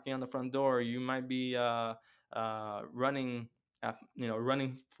knocking on the front door. You might be running,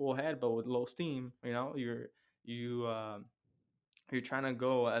 running full head, but with low steam. You you're trying to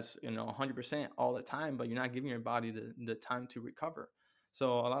go as 100% all the time, but you're not giving your body the time to recover.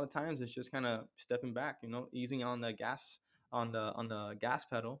 So a lot of times it's just kind of stepping back, easing on the gas, on the gas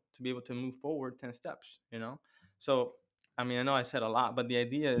pedal to be able to move forward 10 steps. So I mean, I know I said a lot, but the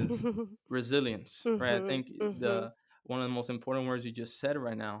idea is resilience, right? I Mm-hmm. think Mm-hmm. the one of the most important words you just said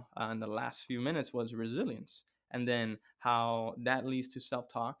right now, in the last few minutes, was resilience. And then how that leads to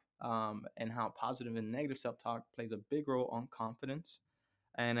self-talk, and how positive and negative self-talk plays a big role on confidence.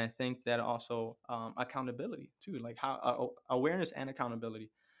 And I think that also, accountability too, like how awareness and accountability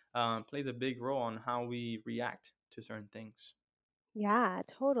plays a big role on how we react to certain things. Yeah,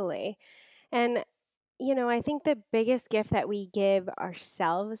 totally. And I think the biggest gift that we give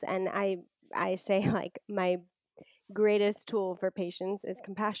ourselves, and I say like my greatest tool for patience is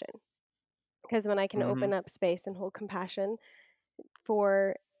compassion. Because when I can Mm-hmm. open up space and hold compassion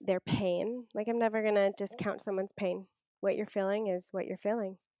for their pain, like I'm never gonna discount someone's pain. What you're feeling is what you're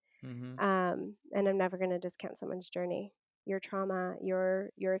feeling. Mm-hmm. And I'm never gonna discount someone's journey. Your trauma, your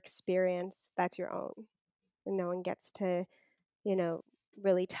experience, that's your own. And no one gets to, you know,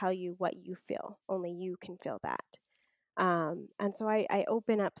 really tell you what you feel. Only you can feel that. And so I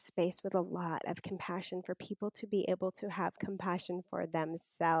open up space with a lot of compassion for people to be able to have compassion for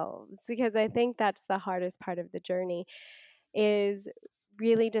themselves, because I think that's the hardest part of the journey, is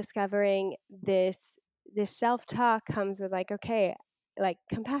really discovering this self-talk comes with like, okay, like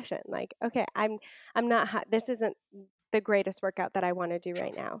compassion, like, okay, I'm not this isn't the greatest workout that I want to do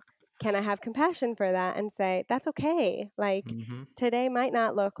right now. Can I have compassion for that and say that's okay? Like, Mm-hmm. today might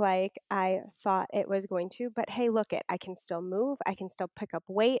not look like I thought it was going to, but hey, look it, I can still move, I can still pick up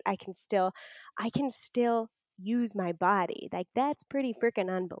weight, I can still use my body. Like, that's pretty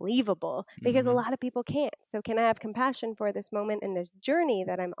freaking unbelievable because a Mm-hmm. lot of people can't. So can I have compassion for this moment and this journey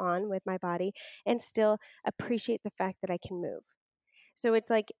that I'm on with my body and still appreciate the fact that I can move? So it's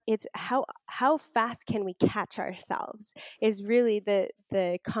like, it's how fast can we catch ourselves is really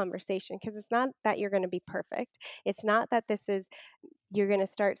the conversation, because it's not that you're going to be perfect. It's not that this is you're going to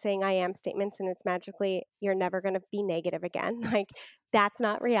start saying I am statements and it's magically you're never going to be negative again. Like, that's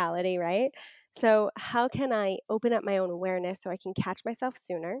not reality, right? So how can I open up my own awareness so I can catch myself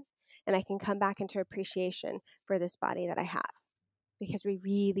sooner and I can come back into appreciation for this body that I have? Because we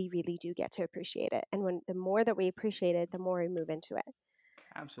really, really do get to appreciate it. And when the more that we appreciate it, the more we move into it.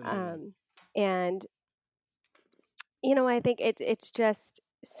 Absolutely. Um, and I think it's just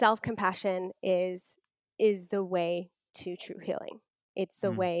self-compassion is the way to true healing. It's the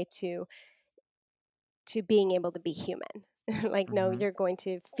Mm-hmm. way to being able to be human. Like, no, Mm-hmm. you're going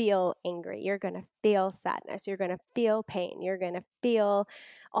to feel angry, you're going to feel sadness, you're going to feel pain, you're going to feel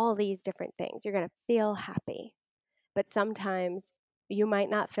all these different things, you're going to feel happy. But sometimes you might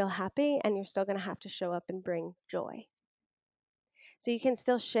not feel happy and you're still going to have to show up and bring joy. So you can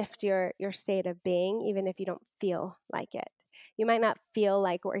still shift your state of being even if you don't feel like it. You might not feel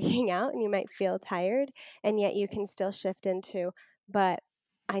like working out and you might feel tired, and yet you can still shift into, but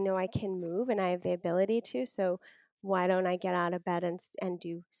I know I can move and I have the ability to, so why don't I get out of bed and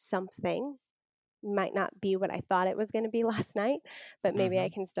do something? Might not be what I thought it was going to be last night, but maybe I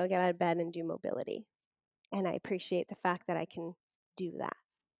Mm-hmm. can still get out of bed and do mobility. And I appreciate the fact that I can do that.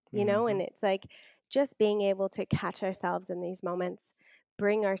 Mm-hmm. And it's like just being able to catch ourselves in these moments,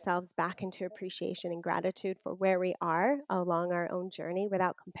 bring ourselves back into appreciation and gratitude for where we are along our own journey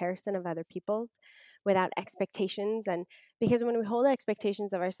without comparison of other people's, without expectations. And because when we hold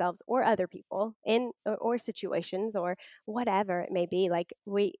expectations of ourselves or other people in or situations or whatever it may be, like,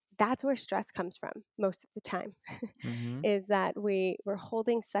 that's where stress comes from most of the time. Mm-hmm. Is that we're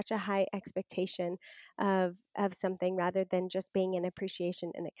holding such a high expectation of something rather than just being in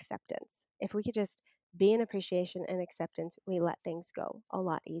appreciation and acceptance. If we could just be in appreciation and acceptance, we let things go a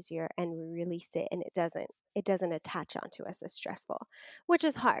lot easier and we release it and it doesn't it doesn't attach onto us as stressful, which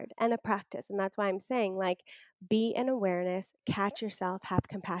is hard and a practice. And that's why I'm saying, like, be in awareness, catch yourself, have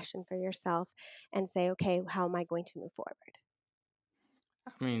compassion for yourself, and say, okay, how am I going to move forward?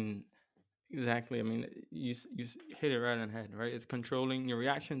 I mean, exactly. I mean, hit it right on the head, right? It's controlling your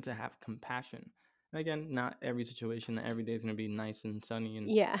reaction to have compassion. And again, not every situation, not every day is going to be nice and sunny,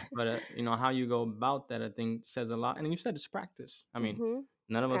 and Yeah. but how you go about that, I think, says a lot. And you said it's practice. I mean, Mm-hmm.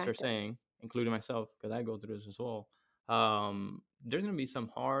 none of us are Practice. saying, including myself, because I go through this as well. There's going to be some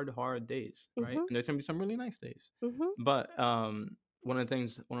hard days, right? Mm-hmm. And there's going to be some really nice days. Mm-hmm. But one of the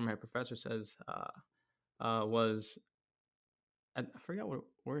things one of my professors says was I forgot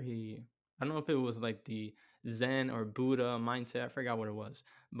where he. I don't know if it was like the Zen or Buddha mindset. I forgot what it was,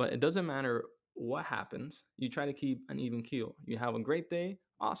 but it doesn't matter what happens. You try to keep an even keel. You have a great day,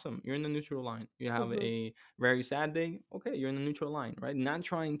 awesome. You're in the neutral line. You have Mm-hmm. a very sad day, okay. You're in the neutral line, right? Not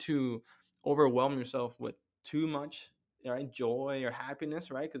trying to overwhelm yourself with too much, right? Joy or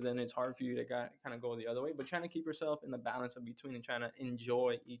happiness, right? Because then it's hard for you to kind of go the other way. But trying to keep yourself in the balance of between and trying to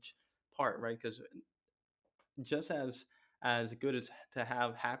enjoy each part, right? Because just as good as to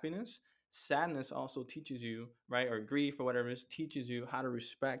have happiness, sadness also teaches you, right, or grief or whatever it is, teaches you how to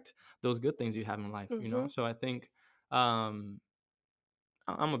respect those good things you have in life, Mm-hmm. so I think um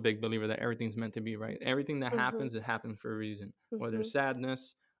I'm a big believer that everything's meant to be, right? Everything that Mm-hmm. happens, it happens for a reason, whether Mm-hmm. it's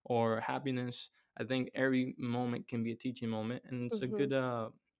sadness or happiness. I think every moment can be a teaching moment, and Mm-hmm.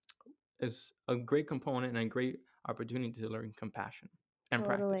 it's a great component and a great opportunity to learn compassion and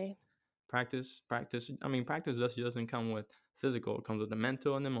practice. Totally. Practice. I mean, practice just doesn't come with physical. It comes with the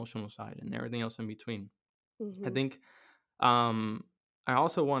mental and the emotional side and everything else in between. I Mm-hmm. think um, I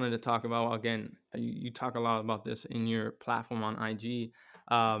also wanted to talk about, again, you talk a lot about this in your platform on IG,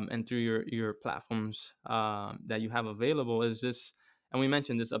 and through your platforms that you have available, is this, and we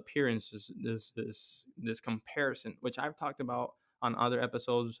mentioned this appearance, this comparison, which I've talked about on other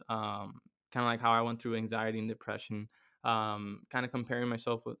episodes, kind of like how I went through anxiety and depression, kind of comparing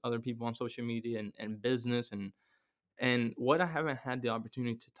myself with other people on social media and business, and what I haven't had the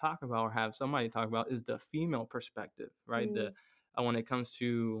opportunity to talk about or have somebody talk about is the female perspective, right? The Mm. When it comes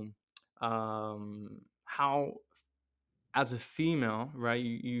to how, as a female, right,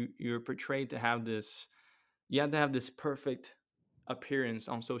 you're portrayed to have this, you have to have this perfect appearance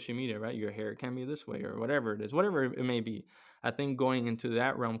on social media, right? Your hair can be this way or whatever it is, whatever it may be. I think going into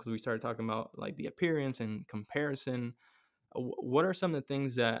that realm, because we started talking about like the appearance and comparison, what are some of the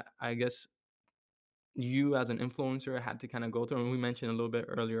things that I guess you as an influencer had to kind of go through, and we mentioned a little bit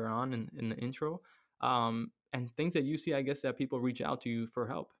earlier on in the intro, and things that you see, I guess, that people reach out to you for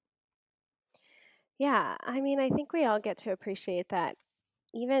help. Yeah, I mean, I think we all get to appreciate that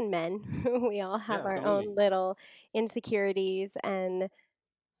even men, we all Yeah, have our absolutely. own little insecurities and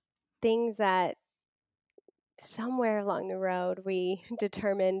things that somewhere along the road we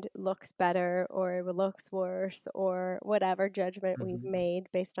determined looks better or looks worse or whatever judgment we've Hmm. made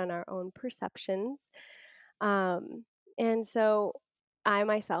based on our own perceptions. Um, and so I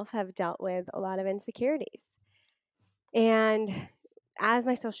myself have dealt with a lot of insecurities. And as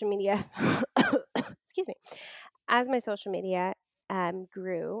my social media, excuse me, as my social media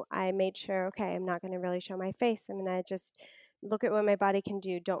grew, I made sure, okay, I'm not going to really show my face. I'm going to just look at what my body can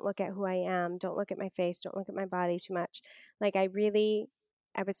do. Don't look at who I am. Don't look at my face. Don't look at my body too much. Like, I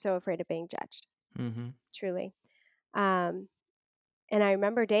was so afraid of being judged, Hmm. truly. Um, and I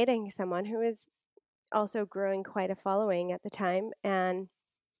remember dating someone who was also growing quite a following at the time. And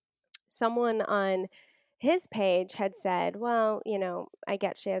someone on his page had said, well, I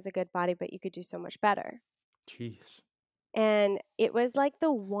get she has a good body, but you could do so much better. Jeez. And it was like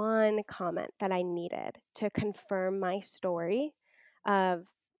the one comment that I needed to confirm my story of,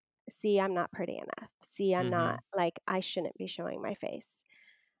 see, I'm not pretty enough. See, I'm not, Hmm. like, I shouldn't be showing my face.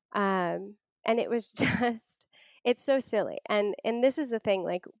 And it was just, it's so silly. And this is the thing,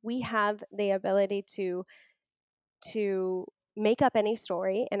 like, we have the ability to make up any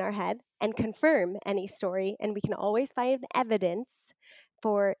story in our head and confirm any story, and we can always find evidence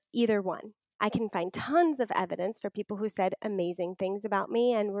for either one. I can find tons of evidence for people who said amazing things about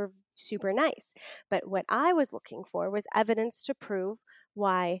me and were super nice. But what I was looking for was evidence to prove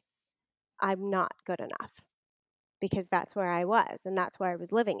why I'm not good enough, because that's where I was and that's where I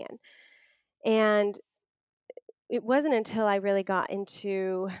was living in. And it wasn't until I really got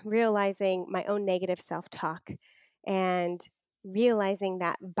into realizing my own negative self talk and realizing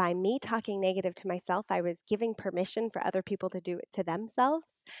that by me talking negative to myself, I was giving permission for other people to do it to themselves,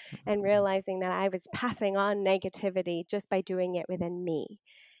 and realizing that I was passing on negativity just by doing it within me.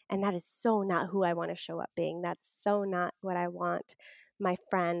 And that is so not who I want to show up being. That's so not what I want my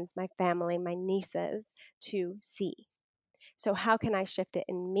friends, my family, my nieces to see. So, how can I shift it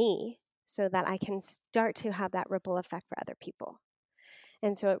in me so that I can start to have that ripple effect for other people?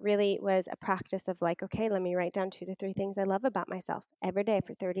 And so it really was a practice of like, okay, let me write down 2 to 3 things I love about myself every day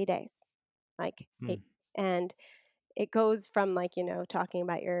for 30 days. Like, Hmm. and it goes from like, talking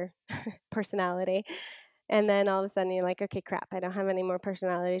about your personality. And then all of a sudden you're like, okay, crap, I don't have any more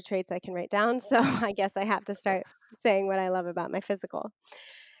personality traits I can write down. So I guess I have to start saying what I love about my physical.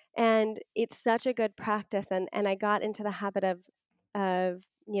 And it's such a good practice. And I got into the habit of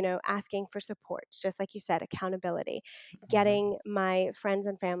asking for support, just like you said, accountability, Hmm. getting my friends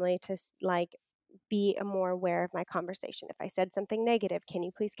and family to like be more aware of my conversation. If I said something negative, can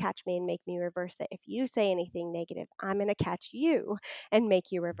you please catch me and make me reverse it? If you say anything negative, I'm going to catch you and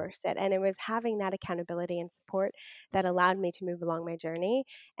make you reverse it. And it was having that accountability and support that allowed me to move along my journey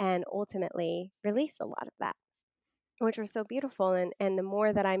and ultimately release a lot of that, which was so beautiful. And the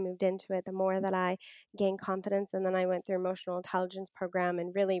more that I moved into it, the more that I gained confidence. And then I went through emotional intelligence program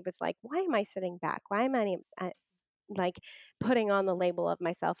and really was like, why am I sitting back? Why am I like putting on the label of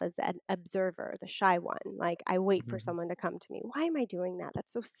myself as an observer, the shy one? Like I wait for Hmm. someone to come to me. Why am I doing that?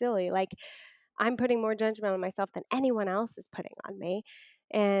 That's so silly. Like I'm putting more judgment on myself than anyone else is putting on me.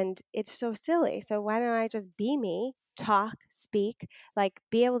 And it's so silly. So why don't I just be me, talk, speak, like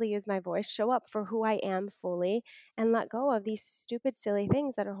be able to use my voice, show up for who I am fully, and let go of these stupid, silly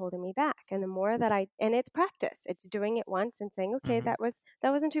things that are holding me back. And the more that and it's practice, it's doing it once and saying, okay, Hmm. that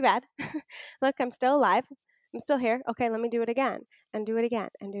wasn't too bad. Look, I'm still alive. I'm still here. Okay, let me do it again and do it again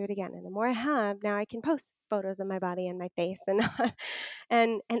and do it again. And the more I have, now I can post photos of my body and my face and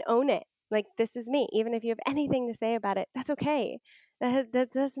and own it, like, this is me. Even if you have anything to say about it, that's okay. That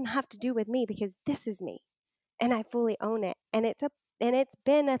doesn't have to do with me because this is me and I fully own it. And it's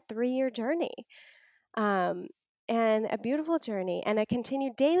been a 3-year journey, um, and a beautiful journey and a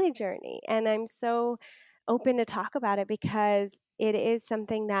continued daily journey. And I'm so open to talk about it because it is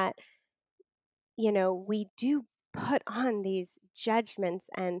something that, we do put on these judgments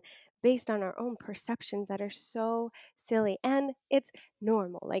and based on our own perceptions that are so silly, and it's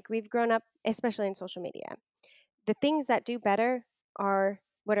normal. Like we've grown up, especially in social media, the things that do better are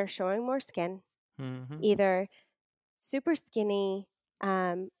what are showing more skin, Hmm. either super skinny,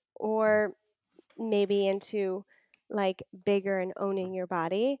 or maybe into like bigger and owning your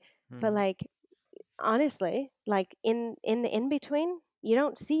body. But Hmm. like honestly, like in the in between, you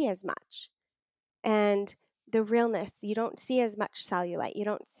don't see as much. And the realness, you don't see as much cellulite.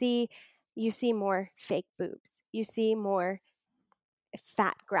 You see more fake boobs. You see more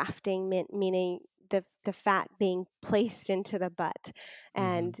fat grafting, meaning the fat being placed into the butt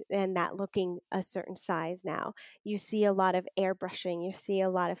Hmm. and that looking a certain size now. You see a lot of airbrushing, you see a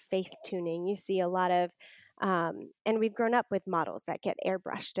lot of face tuning, you see a lot of and we've grown up with models that get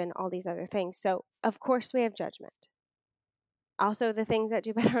airbrushed and all these other things. So of course we have judgment. Also the things that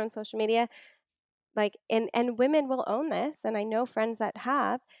do better on social media, like and women will own this, and I know friends that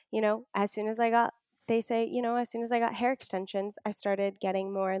have, as soon as I got they say, as soon as I got hair extensions, I started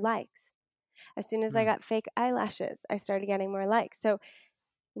getting more likes. As soon as I got fake eyelashes, I started getting more likes. So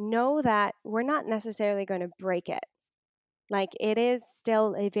know that we're not necessarily going to break it. Like it is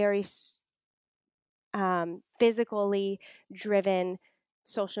still a very physically driven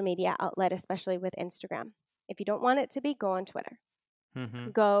social media outlet, especially with Instagram. If you don't want it to be, go on Twitter,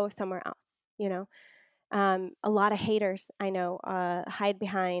 Hmm. go somewhere else. A lot of haters I know hide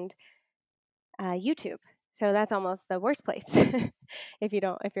behind YouTube. So that's almost the worst place if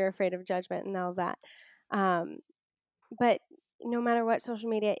you're afraid of judgment and all that. Um, but no matter what, social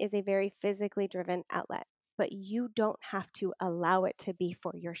media is a very physically driven outlet, but you don't have to allow it to be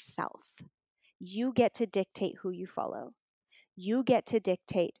for yourself. You get to dictate who you follow. You get to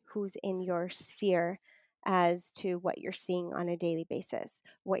dictate who's in your sphere as to what you're seeing on a daily basis,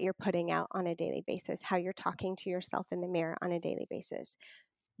 what you're putting out on a daily basis, how you're talking to yourself in the mirror on a daily basis.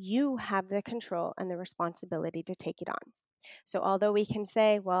 You have the control and the responsibility to take it on. So, although we can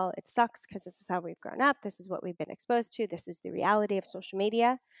say, well, it sucks because this is how we've grown up, this is what we've been exposed to, this is the reality of social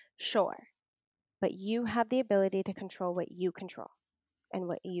media, sure. But you have the ability to control what you control and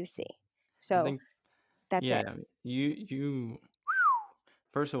what you see. I So, think, that's yeah, it. you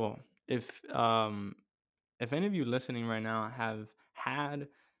first of all, if any of you listening right now have had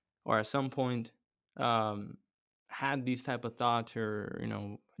or at some point um had these type of thoughts, or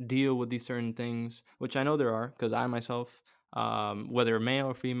deal with these certain things, which I know there are, because I myself, whether male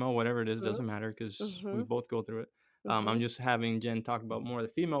or female, whatever it is, doesn't matter, because we Mm-hmm. both go through it. Mm-hmm. I'm just having Jen talk about more the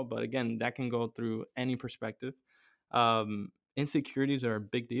female, but again, that can go through any perspective. Insecurities are a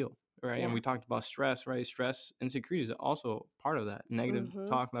big deal. right? And Yeah. we talked about stress, right? Stress, insecurity is also part of that negative Mhm.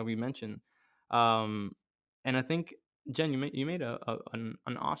 talk that we mentioned. Um, and I think Jen, you made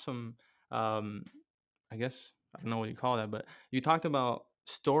an awesome, um, I guess I don't know what you call that, but you talked about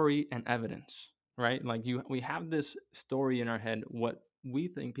story and evidence, right? Like we have this story in our head, what we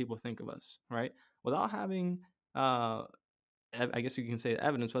think people think of us, right? Without having uh I guess you can say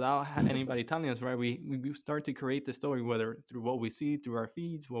evidence without anybody telling us, right? We start to create the story, whether through what we see through our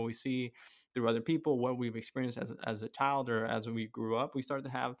feeds, what we see through other people, what we've experienced as a child or as we grew up. We start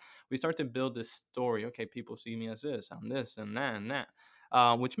to build this story. Okay, people see me as this, I'm this, and that,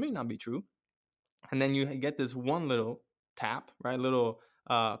 which may not be true. And then you get this one little tap, right? Little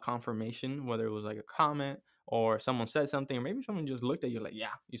confirmation, whether it was like a comment or someone said something, or maybe someone just looked at you like,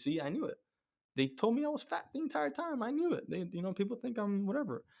 yeah, you see, I knew it. They told me I was fat the entire time. I knew it. People think I'm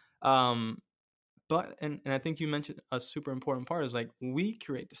whatever. Um, but and I think you mentioned a super important part is like we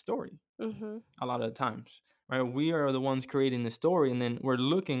create the story Mhm. a lot of the times, right? We are the ones creating the story, and then we're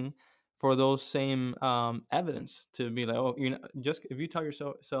looking for those same evidence to be like, oh, just if you tell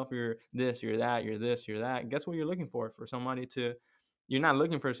yourself you're this, you're that, you're this, you're that. Guess what you're looking for somebody to. You're not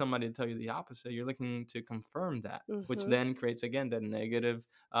looking for somebody to tell you the opposite. You're looking to confirm that, which Mhm. then creates again that negative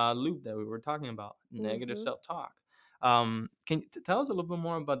loop that we were talking about, negative Mhm. self-talk. Can you tell us a little bit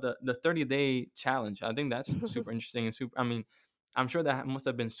more about the 30-day challenge? I think that's super interesting and super. I mean, I'm sure that must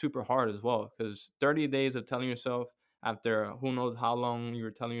have been super hard as well because 30 days of telling yourself after who knows how long you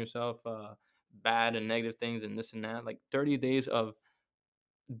were telling yourself bad and negative things and this and that, like 30 days of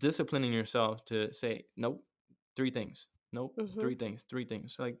disciplining yourself to say, nope, three things, nope, Mhm. three things, three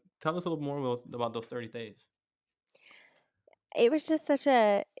things. So, like, tell us a little more about those 30 days. It was just such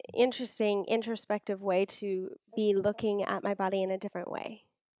a interesting introspective way to be looking at my body in a different way.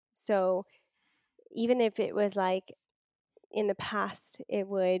 So, even if it was like in the past, it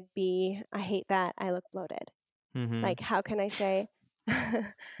would be, I hate that I look bloated. Mm-hmm. Like, how can I say,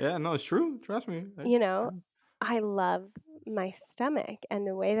 Yeah, no, it's true. Trust me. you know, I love my stomach and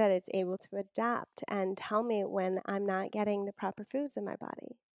the way that it's able to adapt and tell me when I'm not getting the proper foods in my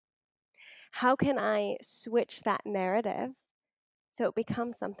body. How can I switch that narrative so it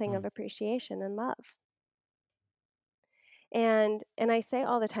becomes something of appreciation and love? And I say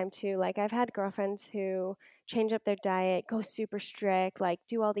all the time too, like I've had girlfriends who change up their diet, go super strict, like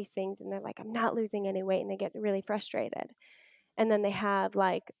do all these things, and they're like, I'm not losing any weight, and they get really frustrated. And then they have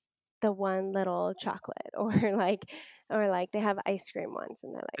like the one little chocolate or like they have ice cream once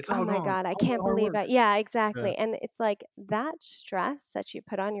and they're like, It's oh all my gone. God, I All the can't hard believe work. it. Yeah, Yeah. exactly. And it's like that stress that you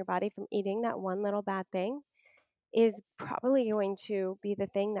put on your body from eating that one little bad thing is probably going to be the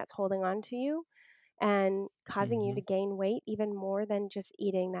thing that's holding on to you and causing you Mm-hmm. to gain weight even more than just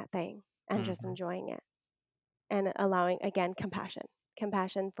eating that thing and just Mm-hmm. enjoying it and allowing, again,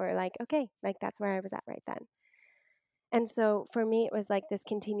 compassion for like, okay, like that's where I was at right then. And so for me it was like this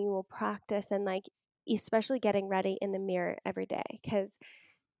continual practice and like especially getting ready in the mirror every day because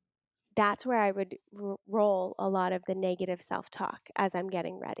that's where I would roll a lot of the negative self-talk as I'm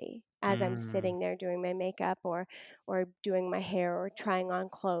getting ready, as I'm Mm. sitting there doing my makeup or doing my hair or trying on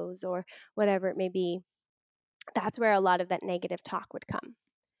clothes or whatever it may be. That's where a lot of that negative talk would come.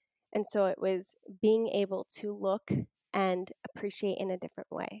 And so it was being able to look and appreciate in a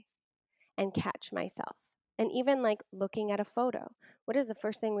different way and catch myself. And even like looking at a photo. What is the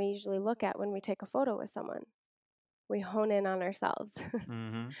first thing we usually look at when we take a photo with someone? We hone in on ourselves.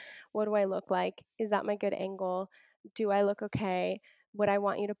 Mm-hmm. What do I look like? Is that my good angle? Do I look okay? Would I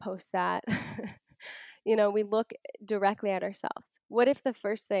want you to post that? We look directly at ourselves. What if the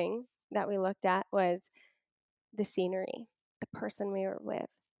first thing that we looked at was the scenery, the person we were with,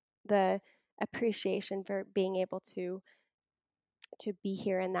 the appreciation for being able to be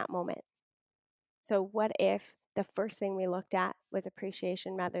here in that moment? So what if the first thing we looked at was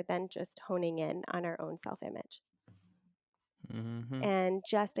appreciation rather than just honing in on our own self-image? Mm-hmm. And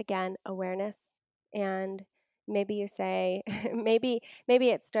just again, awareness. And maybe you say, maybe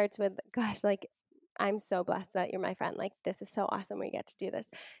it starts with, gosh, like I'm so blessed that you're my friend. Like this is so awesome we get to do this.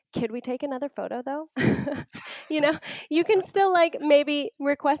 Could we take another photo though? you know, you can still like maybe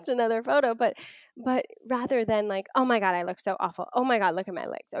request another photo, but rather than like, oh my God, I look so awful. Oh my God, look at my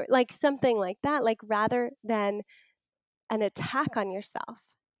legs. Or like something like that, like rather than an attack on yourself,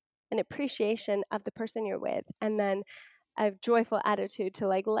 an appreciation of the person you're with, and then a joyful attitude to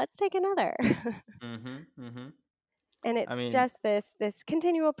like, let's take another. Mm-hmm. Mm-hmm. And I it's mean, just this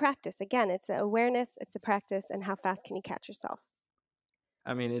continual practice. Again, it's an awareness, it's a practice, and how fast can you catch yourself?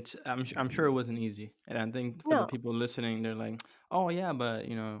 it's I'm sure it wasn't easy, and I think for the No. people listening, they're like, "Oh yeah, but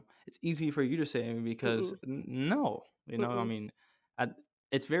it's easy for you to say because Mm-mm. no, I Mm-mm. mean, I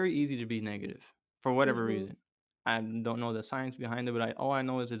it's very easy to be negative for whatever Mhm. reason. I don't know the science behind it, but all I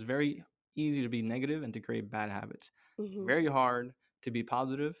know is it's very easy to be negative and to create bad habits. Mhm. Very hard to be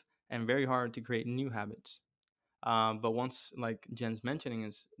positive and very hard to create new habits. But once, like Jen's mentioning,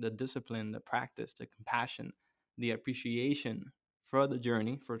 is the discipline, the practice, the compassion, the appreciation for the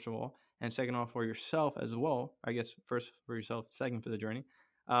journey, first of all, and second of all for yourself as well. I guess first for yourself, second for the journey.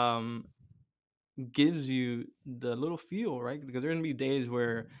 Um, gives you the little feel, right? Because there's gonna be days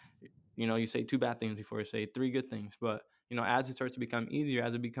where you say two bad things before you say three good things. But as it starts to become easier,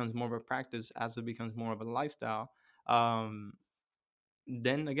 as it becomes more of a practice, as it becomes more of a lifestyle, um,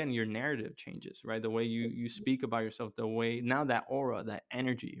 then again your narrative changes, right? The way you speak about yourself, the way now that aura, that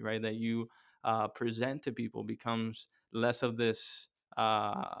energy, right, that you present to people becomes less of this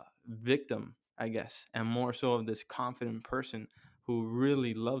victim, I guess, and more so of this confident person who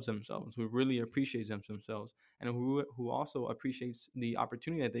really loves themselves, who really appreciates themselves, and who also appreciates the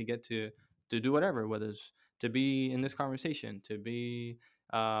opportunity that they get to do whatever, whether it's to be in this conversation, to be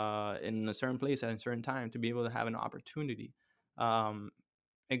in a certain place at a certain time, to be able to have an opportunity. um,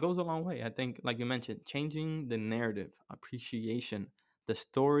 it goes a long way. I think, like you mentioned, changing the narrative, appreciation, the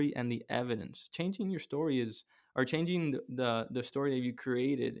story, and the evidence. Changing your story is, or changing the story that you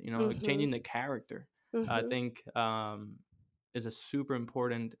created. Mhm. Changing the character. I Mhm. think is a super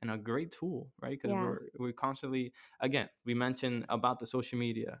important and a great tool, right? Because Yeah. we're constantly, again, we mentioned about the social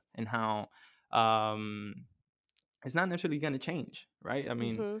media and how um, it's not necessarily going to change, right? I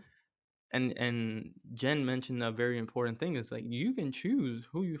mean, Mhm. and Jen mentioned a very important thing is like you can choose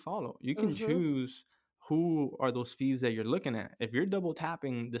who you follow. You can Mhm. choose who are those feeds that you're looking at. If you're double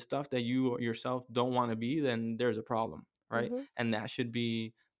tapping the stuff that you yourself don't want to be, then there's a problem, right? Mhm. And that should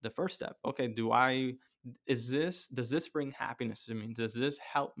be the first step. Okay, does this bring happiness to me? Does this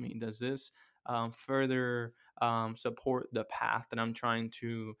help me? Does this further support the path that I'm trying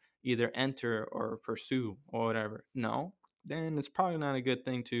to either enter or pursue or whatever? No, then it's probably not a good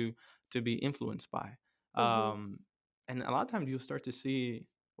thing to be influenced by. Mhm. Um, and a lot of times you'll start to see,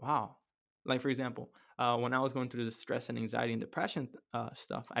 wow, like for example, when I was going through the stress and anxiety and depression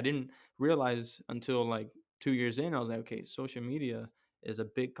stuff, I didn't realize until like 2 years in, I was like, okay, social media is a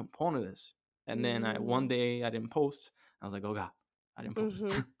big component of this. And then one Mm. day I didn't post. I was like, oh God, I didn't post.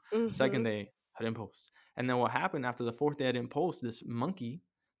 Mhm. Second Mhm. day, I didn't post. And then what happened after the fourth day I didn't post, this monkey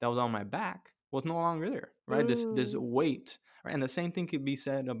that was on my back was no longer there, right? This Mm. weight, right? And the same thing could be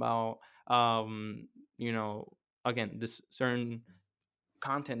said about um, you know, again, this certain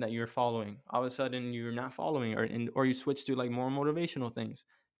content that you're following. All of a sudden you're not following or you switch to like more motivational things.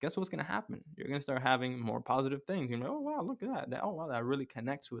 Guess what's gonna happen? You're gonna start having more positive things. You're like, oh wow, look at that. Oh wow, that really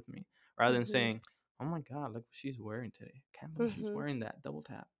connects with me. Rather than Mhm. saying, oh my god, look what she's wearing today. Can't believe she's Mhm. wearing that double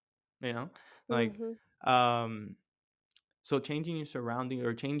tap. You know? Like Mhm. um so changing your surrounding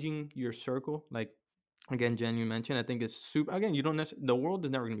or changing your circle, like again, Jen, you mentioned, I think it's super. Again, you don't necessarily. The world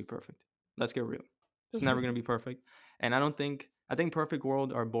is never going to be perfect. Let's get real. It's never Mhm. going to be perfect, and I don't think. I think perfect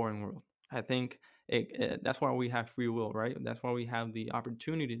world are boring world. I think that's why we have free will, right? That's why we have the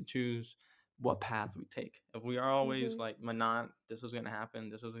opportunity to choose what path we take. If we are always Mhm. like this is going to happen,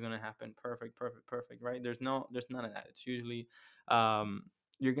 this is going to happen, perfect, perfect, perfect, right? There's none of that. It's usually, um,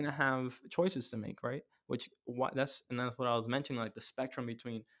 you're going to have choices to make, right? Which what that's what I was mentioning, like the spectrum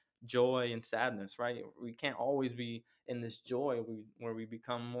between joy and sadness, right? We can't always be in this joy where we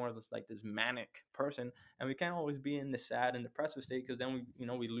become more of this like this manic person, and we can't always be in the sad and depressive state because then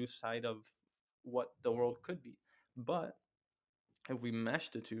we lose sight of what the world could be. But if we mesh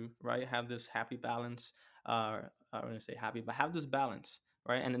the two, right, have this happy balance, I'm gonna say happy, but have this balance,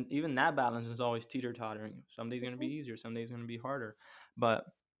 right, and then even that balance is always teeter tottering. Some days gonna be Mhm. easier, some days gonna be harder, but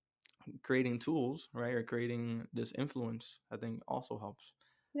creating tools, right, or creating this influence, I think also helps.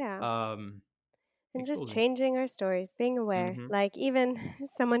 Yeah. Um, And just Exposing. changing our stories, being aware. Mhm. Like even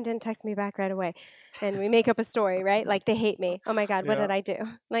someone didn't text me back right away and we make up a story, right? Like they hate me. Oh my God, what Yeah, did I do?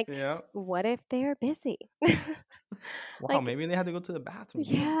 Like, yeah. what if they're busy? Wow, Like, maybe they had to go to the bathroom.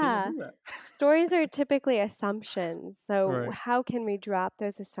 People yeah. do that. Stories are typically assumptions. So, Right. how can we drop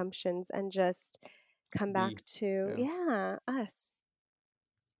those assumptions and just come back Be. to, Yeah. yeah, us?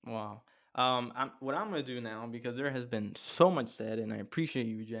 Wow. What I'm gonna do now because there has been so much said, and I appreciate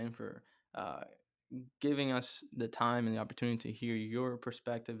you, Jen, for uh, giving us the time and the opportunity to hear your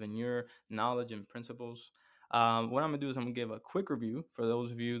perspective and your knowledge and principles. What I'm gonna do is I'm gonna give a quick review for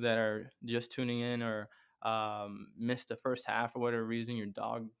those of you that are just tuning in or missed the first half for whatever reason. Your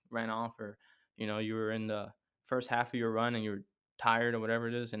dog ran off, or you were in the first half of your run and you're tired or whatever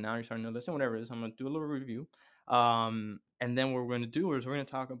it is, and now you're starting to listen. Whatever it is, I'm gonna do a little review. And then what we're going to do is we're going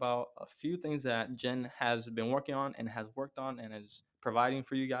to talk about a few things that Jen has been working on and has worked on and is providing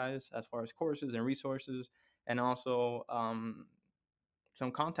for you guys as far as courses and resources, and also some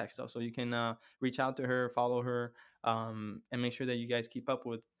contact stuff, so you can reach out to her, follow her, and make sure that you guys keep up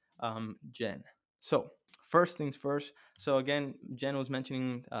with Jen. So first things first. So again, Jen was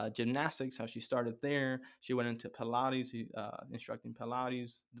mentioning gymnastics, how she started there. She went into Pilates, instructing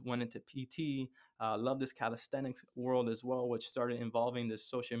Pilates, went into PT. Loved this calisthenics world as well, which started involving this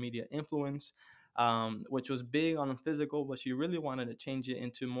social media influence, which was big on the physical, but she really wanted to change it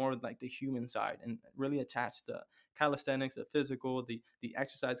into more like the human side and really attach the calisthenics, the physical, the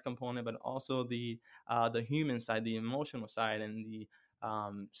exercise component, but also the human side, the emotional side, and the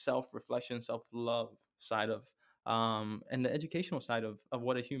self reflection, self love side of and the educational side of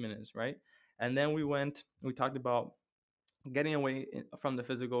what a human is, right? And then we talked about getting away from the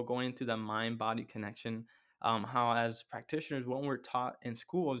physical, going into the mind body connection. How, as practitioners, when we're taught in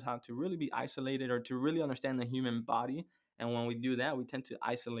schools how to really be isolated or to really understand the human body, and when we do that, we tend to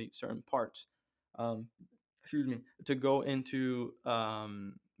isolate certain parts. Um, excuse me, to go into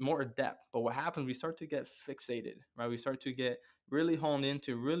more depth. But what happens, we start to get fixated, right? We start to get really honed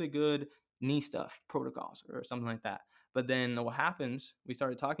into really good knee stuff, protocols, or something like that. But then what happens, we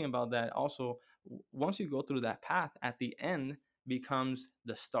started talking about that also. Once you go through that path, at the end becomes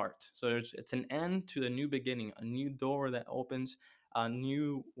the start. So it's an end to a new beginning, a new door that opens a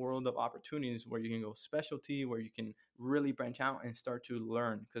new world of opportunities where you can go specialty, where you can really branch out and start to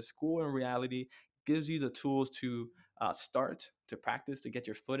learn. Because school in reality gives you the tools to start, to practice, to get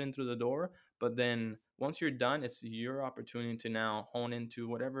your foot in through the door. But then once you're done, it's your opportunity to now hone into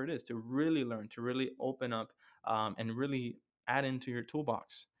whatever it is, to really learn, to really open up, and really add into your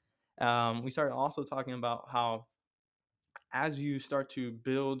toolbox. We started also talking about how, as you start to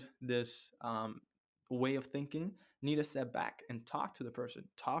build this way of thinking, need to step back and talk to the person.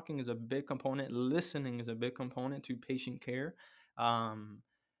 Talking is a big component. Listening is a big component to patient care. Um,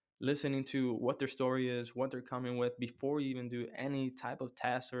 Listening to what their story is, what they're coming with before you even do any type of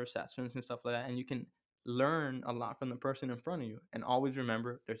tests or assessments and stuff like that. And you can learn a lot from the person in front of you. And always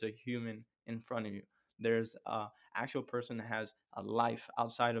remember, there's a human in front of you. There's a actual person that has a life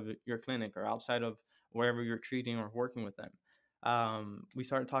outside of your clinic or outside of wherever you're treating or working with them. We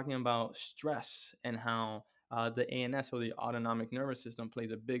started talking about stress and how the ANS, or the autonomic nervous system,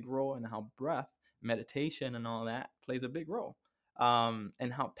 plays a big role, and how breath, meditation, and all that plays a big role,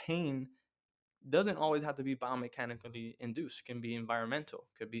 and how pain doesn't always have to be biomechanically induced, can be environmental,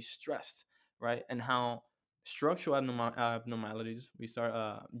 could be stressed, right? And how structural abnormalities,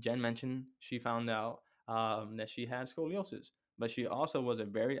 Jen mentioned she found out that she had scoliosis, but she also was a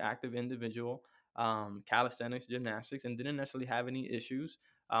very active individual, calisthenics, gymnastics, and didn't necessarily have any issues.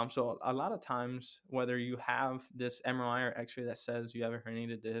 So a lot of times, whether you have this MRI or X-ray that says you have a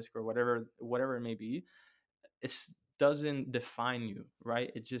herniated disc or whatever it may be, it doesn't define you,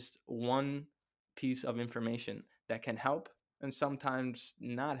 right? It's just one piece of information that can help and sometimes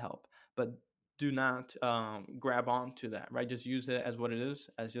not help. But do not grab onto that, right? Just use it as what it is,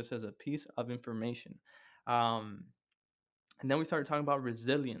 as just as a piece of information. Um, and then we started talking about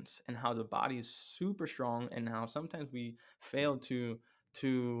resilience and how the body is super strong, and how sometimes we fail to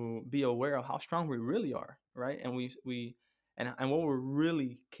be aware of how strong we really are, right? And what we're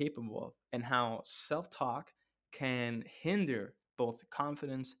really capable of, and how self-talk can hinder both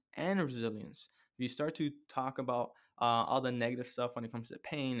confidence and resilience. If you start to talk about all the negative stuff when it comes to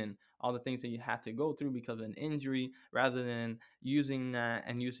pain and all the things that you had to go through because of an injury, rather than using that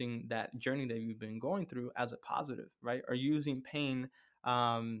and using that journey that you've been going through as a positive, right? Or using pain,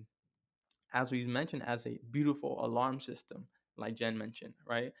 um, as we mentioned, as a beautiful alarm system, like Jen mentioned,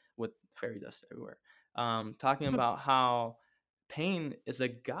 right? With fairy dust everywhere. Talking about how pain is a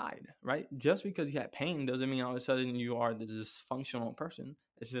guide, right? Just because you have pain doesn't mean all of a sudden you are the dysfunctional person.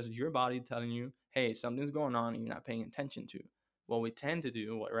 It's just your body telling you, hey, something's going on and you're not paying attention to. What we tend to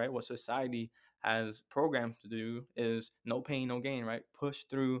do, right? What society has programmed to do is no pain, no gain, right? Push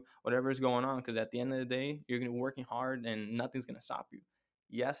through whatever is going on, because at the end of the day, you're going to be working hard and nothing's going to stop you.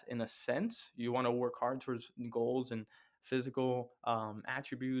 Yes, in a sense, you want to work hard towards goals and physical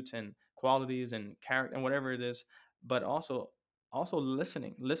attributes and qualities and character and whatever it is, but also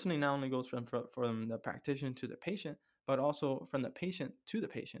listening. Listening not only goes from the practitioner to the patient, but also from the patient to the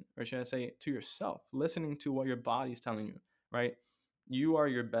patient, or should I say to yourself. Listening to what your body's telling you, right? You are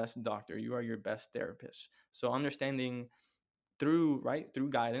your best doctor. You are your best therapist. So understanding through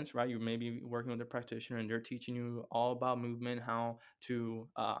guidance, right? You may be working with a practitioner and they're teaching you all about movement, how to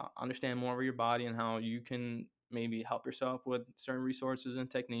understand more of your body, and how you can maybe help yourself with certain resources and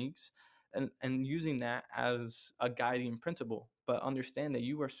techniques. and using that as a guiding principle. But understand that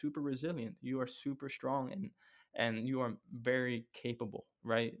you are super resilient, you are super strong, and you are very capable,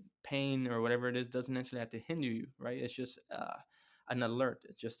 right? Pain or whatever it is doesn't necessarily have to hinder you, right? It's just an alert,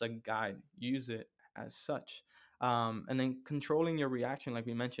 it's just a guide. Use it as such. And then controlling your reaction, like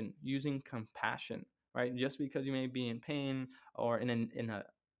we mentioned, using compassion, right? Just because you may be in pain or in a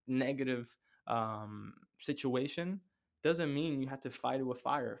negative situation doesn't mean you have to fight it with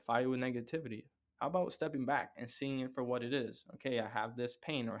fire, fight it with negativity. How about stepping back and seeing it for what it is? Okay, I have this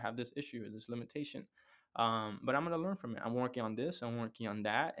pain or have this issue or this limitation, but I'm going to learn from it. I'm working on this, I'm working on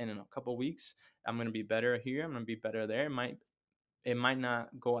that, and in a couple of weeks, I'm going to be better here. I'm going to be better there. It might not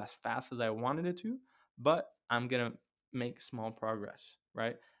go as fast as I wanted it to, but I'm going to make small progress,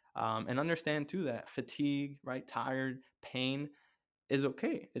 right? And understand too that fatigue, right, tired, pain is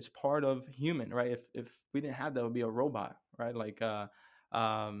okay. It's part of human, right? If we didn't have that, it would be a robot, right? Like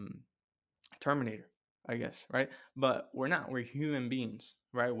um, Terminator, I guess, right? But we're not. We're human beings,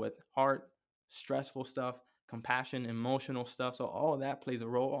 right? With heart, stressful stuff, compassion, emotional stuff. So all of that plays a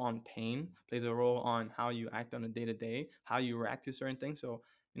role on pain, plays a role on how you act on a day to day, how you react to certain things. So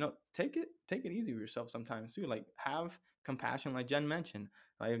take it easy with yourself sometimes too. Like have compassion, like Jen mentioned.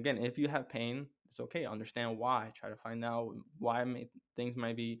 Like again, if you have pain, it's okay. Understand why. Try to find out why things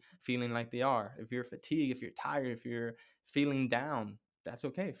might be feeling like they are. If you're fatigued, if you're tired, if you're feeling down, that's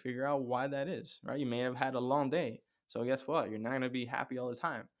okay. Figure out why that is, right? You may have had a long day. So guess what? You're not going to be happy all the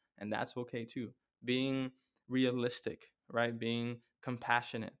time. And that's okay too. Being realistic, right? Being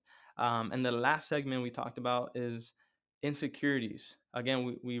compassionate. And the last segment we talked about is insecurities.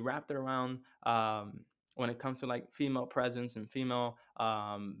 Again, we wrapped it around when it comes to like female presence and female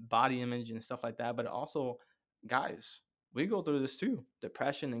body image and stuff like that. But also, guys, we go through this too: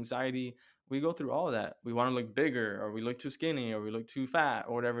 depression, anxiety. We go through all of that. We want to look bigger, or we look too skinny, or we look too fat,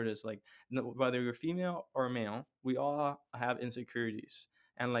 or whatever it is. Like whether you're female or male, we all have insecurities.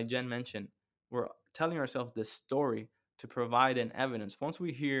 And like Jen mentioned, we're telling ourselves this story to provide an evidence. Once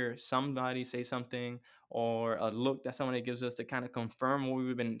we hear somebody say something or a look that somebody gives us to kind of confirm what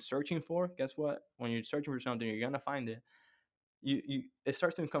we've been searching for, guess what? When you're searching for something, you're gonna find it. You it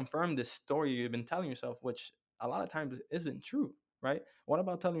starts to confirm this story you've been telling yourself, which a lot of times isn't true, right? What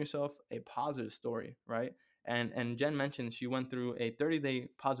about telling yourself a positive story, right? And Jen mentioned she went through a 30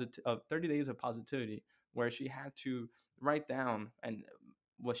 days of positivity, where she had to write down. And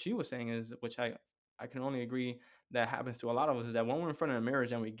what she was saying is, which I can only agree, that happens to a lot of us, is that when we're in front of the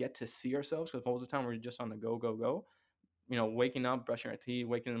mirrors and we get to see ourselves, because most of the time we're just on the go go go, waking up, brushing our teeth,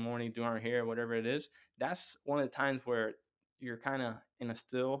 waking in the morning, doing our hair, whatever it is, that's one of the times where you're kind of in a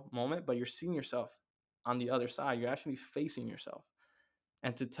still moment, but you're seeing yourself on the other side. You're actually facing yourself.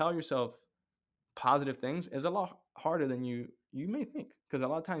 And to tell yourself positive things is a lot harder than you may think, because a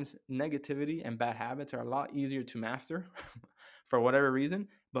lot of times negativity and bad habits are a lot easier to master for whatever reason,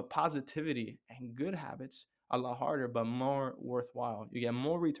 but positivity and good habits are a lot harder but more worthwhile. You get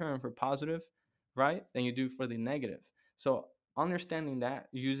more return for positive, right, than you do for the negative. So understanding that,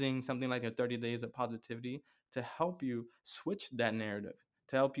 using something like a 30 days of positivity to help you switch that narrative,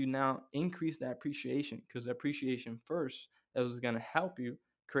 to help you now increase that appreciation, because appreciation first is going to help you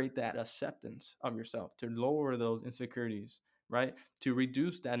create that acceptance of yourself, to lower those insecurities, right? To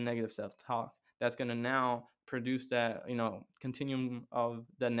reduce that negative self-talk that's going to now produce that, continuum of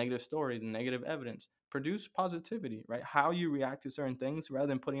the negative story, the negative evidence. Produce positivity, right? How you react to certain things, rather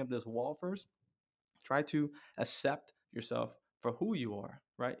than putting up this wall first, try to accept yourself for who you are,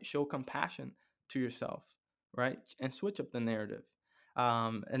 right? Show compassion to yourself, right? And switch up the narrative.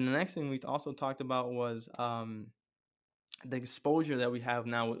 And the next thing we also talked about was the exposure that we have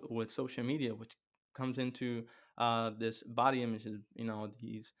now with social media, which comes into this body images,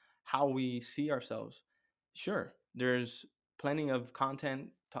 these how we see ourselves. Sure, there's plenty of content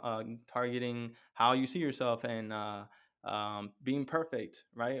targeting how you see yourself and being perfect,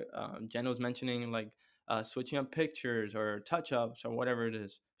 right? Jen was mentioning like switching up pictures or touch ups or whatever it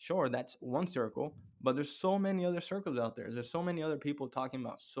is. Sure, that's one circle, but there's so many other circles out there. There's so many other people talking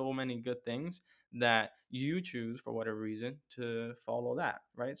about so many good things that you choose for whatever reason to follow that,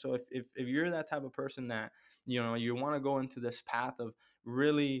 right? So if you're that type of person that you want to go into this path of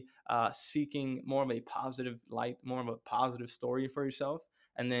really seeking more of a positive light, more of a positive story for yourself,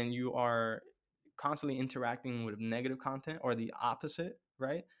 and then you are constantly interacting with negative content or the opposite,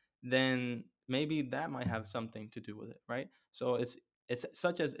 right? Then maybe that might have something to do with it, right? So it's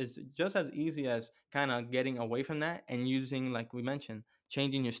just as easy as kind of getting away from that and using, like we mentioned,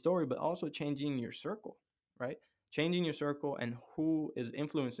 changing your story, but also changing your circle, right? Changing your circle and who is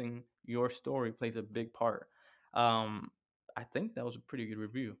influencing your story plays a big part. Um, I think that was a pretty good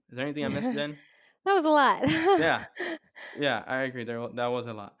review. Is there anything I missed, That Jen? was a lot. Yeah, yeah, I agree. That was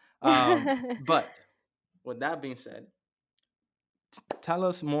a lot. But with that being said, tell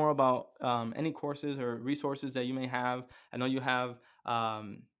us more about any courses or resources that you may have. I know you have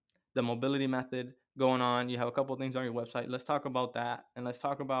um, the mobility method going on. You have a couple of things on your website. Let's talk about that, and let's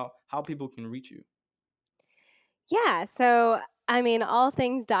talk about how people can reach you. Yeah, so I mean, all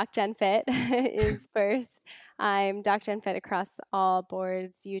things Doc Gen Fit is first. I'm Doc Gen Fit across all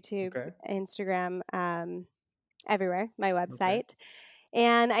boards, YouTube, Okay. Instagram, everywhere, my Okay. website.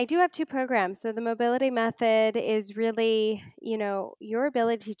 And I do have two programs. So the mobility method is really, your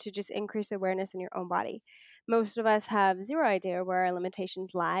ability to just increase awareness in your own body. Most of us have zero idea where our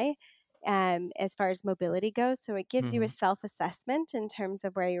limitations lie as far as mobility goes. So it gives you a Mm-hmm. self assessment in terms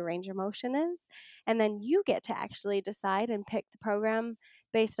of where your range of motion is. And then you get to actually decide and pick the program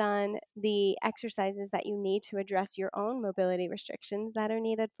based on the exercises that you need to address your own mobility restrictions that are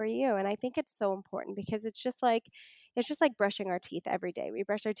needed for you. And I think it's so important because it's just like brushing our teeth every day. We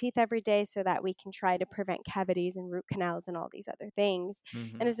brush our teeth every day so that we can try to prevent cavities and root canals and all these other things.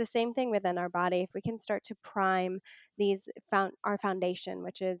 And Mm-hmm. it's the same thing within our body. If we can start to prime our foundation,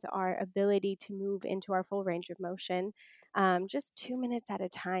 which is our ability to move into our full range of motion, just 2 minutes at a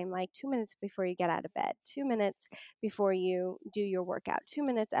time, like 2 minutes before you get out of bed, 2 minutes before you do your workout, 2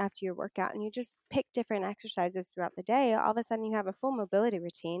 minutes after your workout, and you just pick different exercises throughout the day, all of a sudden you have a full mobility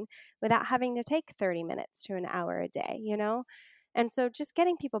routine without having to take 30 minutes to an hour a day. And so just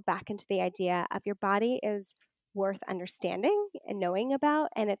getting people back into the idea of your body is worth understanding and knowing about,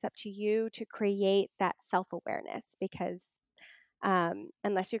 and it's up to you to create that self awareness because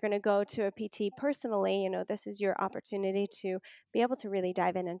unless you're going to go to a PT personally, this is your opportunity to be able to really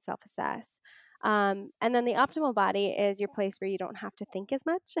dive in and self assess. And then the optimal body is your place where you don't have to think as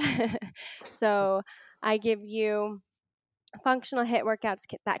much. So I give you functional hit workouts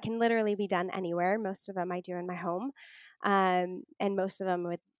that can literally be done anywhere. Most of them I do in my home, and most of them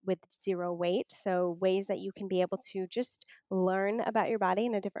with zero weight. So ways that you can be able to just learn about your body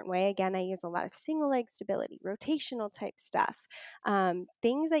in a different way. Again, I use a lot of single leg stability, rotational type stuff,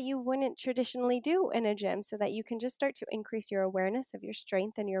 things that you wouldn't traditionally do in a gym, so that you can just start to increase your awareness of your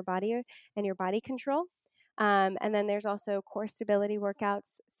strength and your body control. And then there's also core stability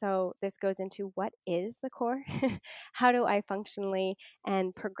workouts. So this goes into what is the core? How do I functionally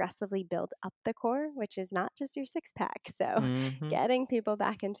and progressively build up the core, which is not just your six pack? So Mm-hmm. getting people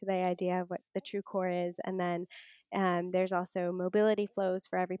back into the idea of what the true core is. And then there's also mobility flows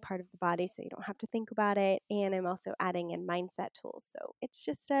for every part of the body, so you don't have to think about it. And I'm also adding in mindset tools. So it's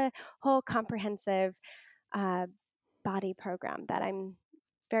just a whole comprehensive uh, body program that I'm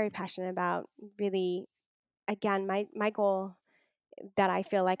very passionate about. Really, again, my goal that I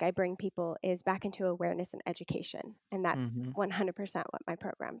feel like I bring people is back into awareness and education. And that's Mm-hmm. 100% what my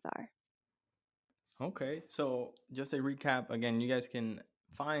programs are. Okay, so just a recap again, you guys can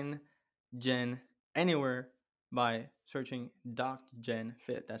find Jen anywhere by searching Doc Jen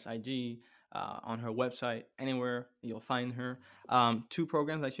Fit. That's IG on her website. Anywhere you'll find her. Two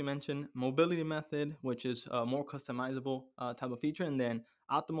programs that she mentioned: Mobility Method, which is a more customizable type of feature, and then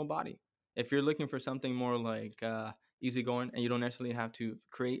Optimal Body. If you're looking for something more like easygoing and you don't necessarily have to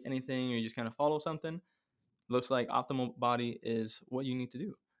create anything, or you just kind of follow something, looks like optimal body is what you need to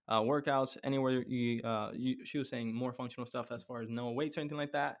do. Workouts anywhere she was saying more functional stuff as far as no weights or anything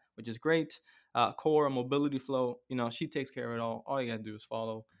like that, which is great. Core mobility flow, she takes care of it all you gotta do is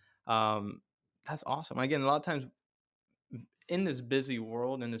follow. um, that's awesome. Again, a lot of times in this busy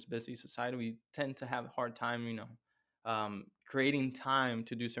world, in this busy society, we tend to have a hard time creating time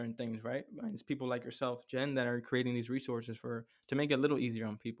to do certain things, right? It's people like yourself, Jen, that are creating these resources for to make it a little easier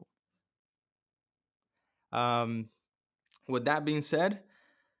on people. um, with that being said,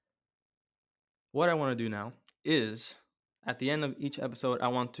 what I want to do now is at the end of each episode, I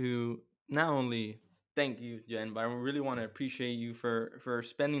want to not only thank you, Jen, but I really want to appreciate you for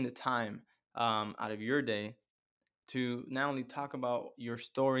spending the time out of your day to not only talk about your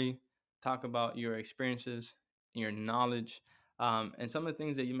story, talk about your experiences, your knowledge, and some of the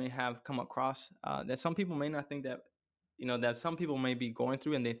things that you may have come across that some people may not think that that some people may be going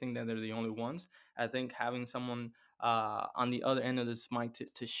through, and they think that they're the only ones. I think having someone on the other end of this mic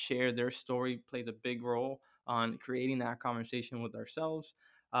to share their story plays a big role on creating that conversation with ourselves.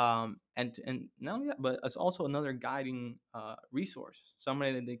 And not only that, but it's also another guiding resource,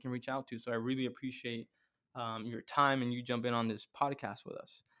 somebody that they can reach out to. So I really appreciate your time and you jump in on this podcast with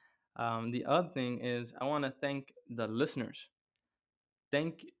us. The other thing is I want to thank the listeners.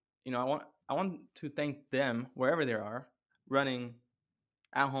 Thank I want to thank them wherever they are, running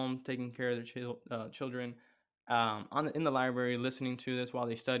at home, taking care of their children, in the library listening to this while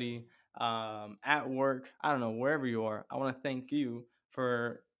they study, at work, I don't know, wherever you are. I want to thank you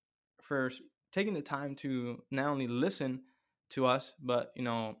for taking the time to not only listen to us, but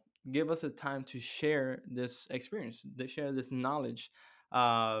give us the time to share this experience, to share this knowledge,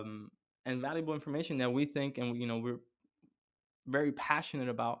 um, and valuable information that we think and we're very passionate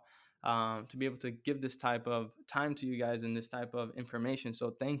about, to be able to give this type of time to you guys and this type of information.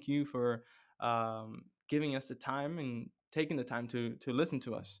 So thank you for giving us the time and taking the time to listen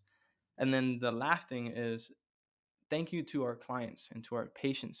to us. And then the last thing is thank you to our clients and to our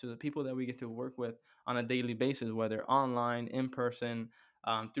patients, to the people that we get to work with on a daily basis, whether online, in person,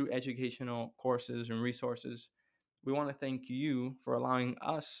 through educational courses and resources. We want to thank you for allowing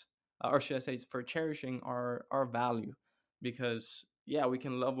us, or should I say, for cherishing our value, because yeah, we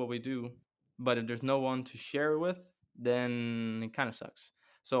can love what we do, but if there's no one to share it with, then it kind of sucks.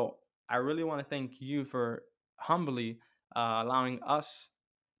 So I really want to thank you for humbly allowing us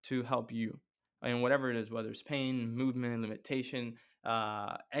to help you and whatever it is, whether it's pain, movement, limitation,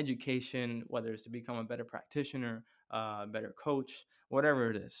 education, whether it's to become a better practitioner, better coach, whatever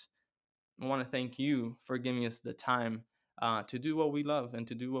it is. I want to thank you for giving us the time to do what we love and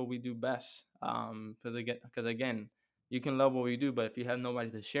to do what we do best. Because again, you can love what we do, but if you have nobody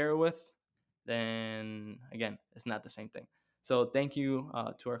to share it with, then again, it's not the same thing. So thank you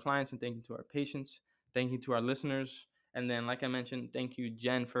to our clients and thank you to our patients. Thank you to our listeners. And then, like I mentioned, thank you,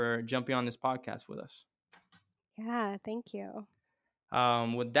 Jen, for jumping on this podcast with us. Yeah, thank you.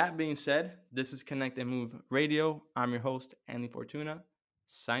 With that being said, this is Connect and Move Radio. I'm your host, Andy Fortuna,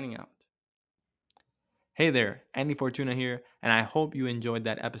 signing out. Hey there, Andy Fortuna here, and I hope you enjoyed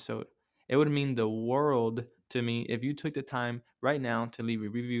that episode. It would mean the world to me if you took the time right now to leave a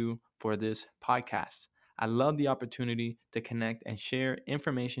review for this podcast. I love the opportunity to connect and share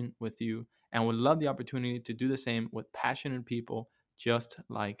information with you, and would love the opportunity to do the same with passionate people just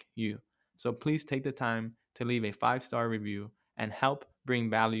like you. So please take the time to leave a 5-star review and help bring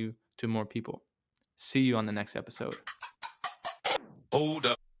value to more people. See you on the next episode. Hold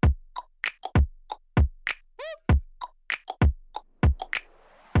up.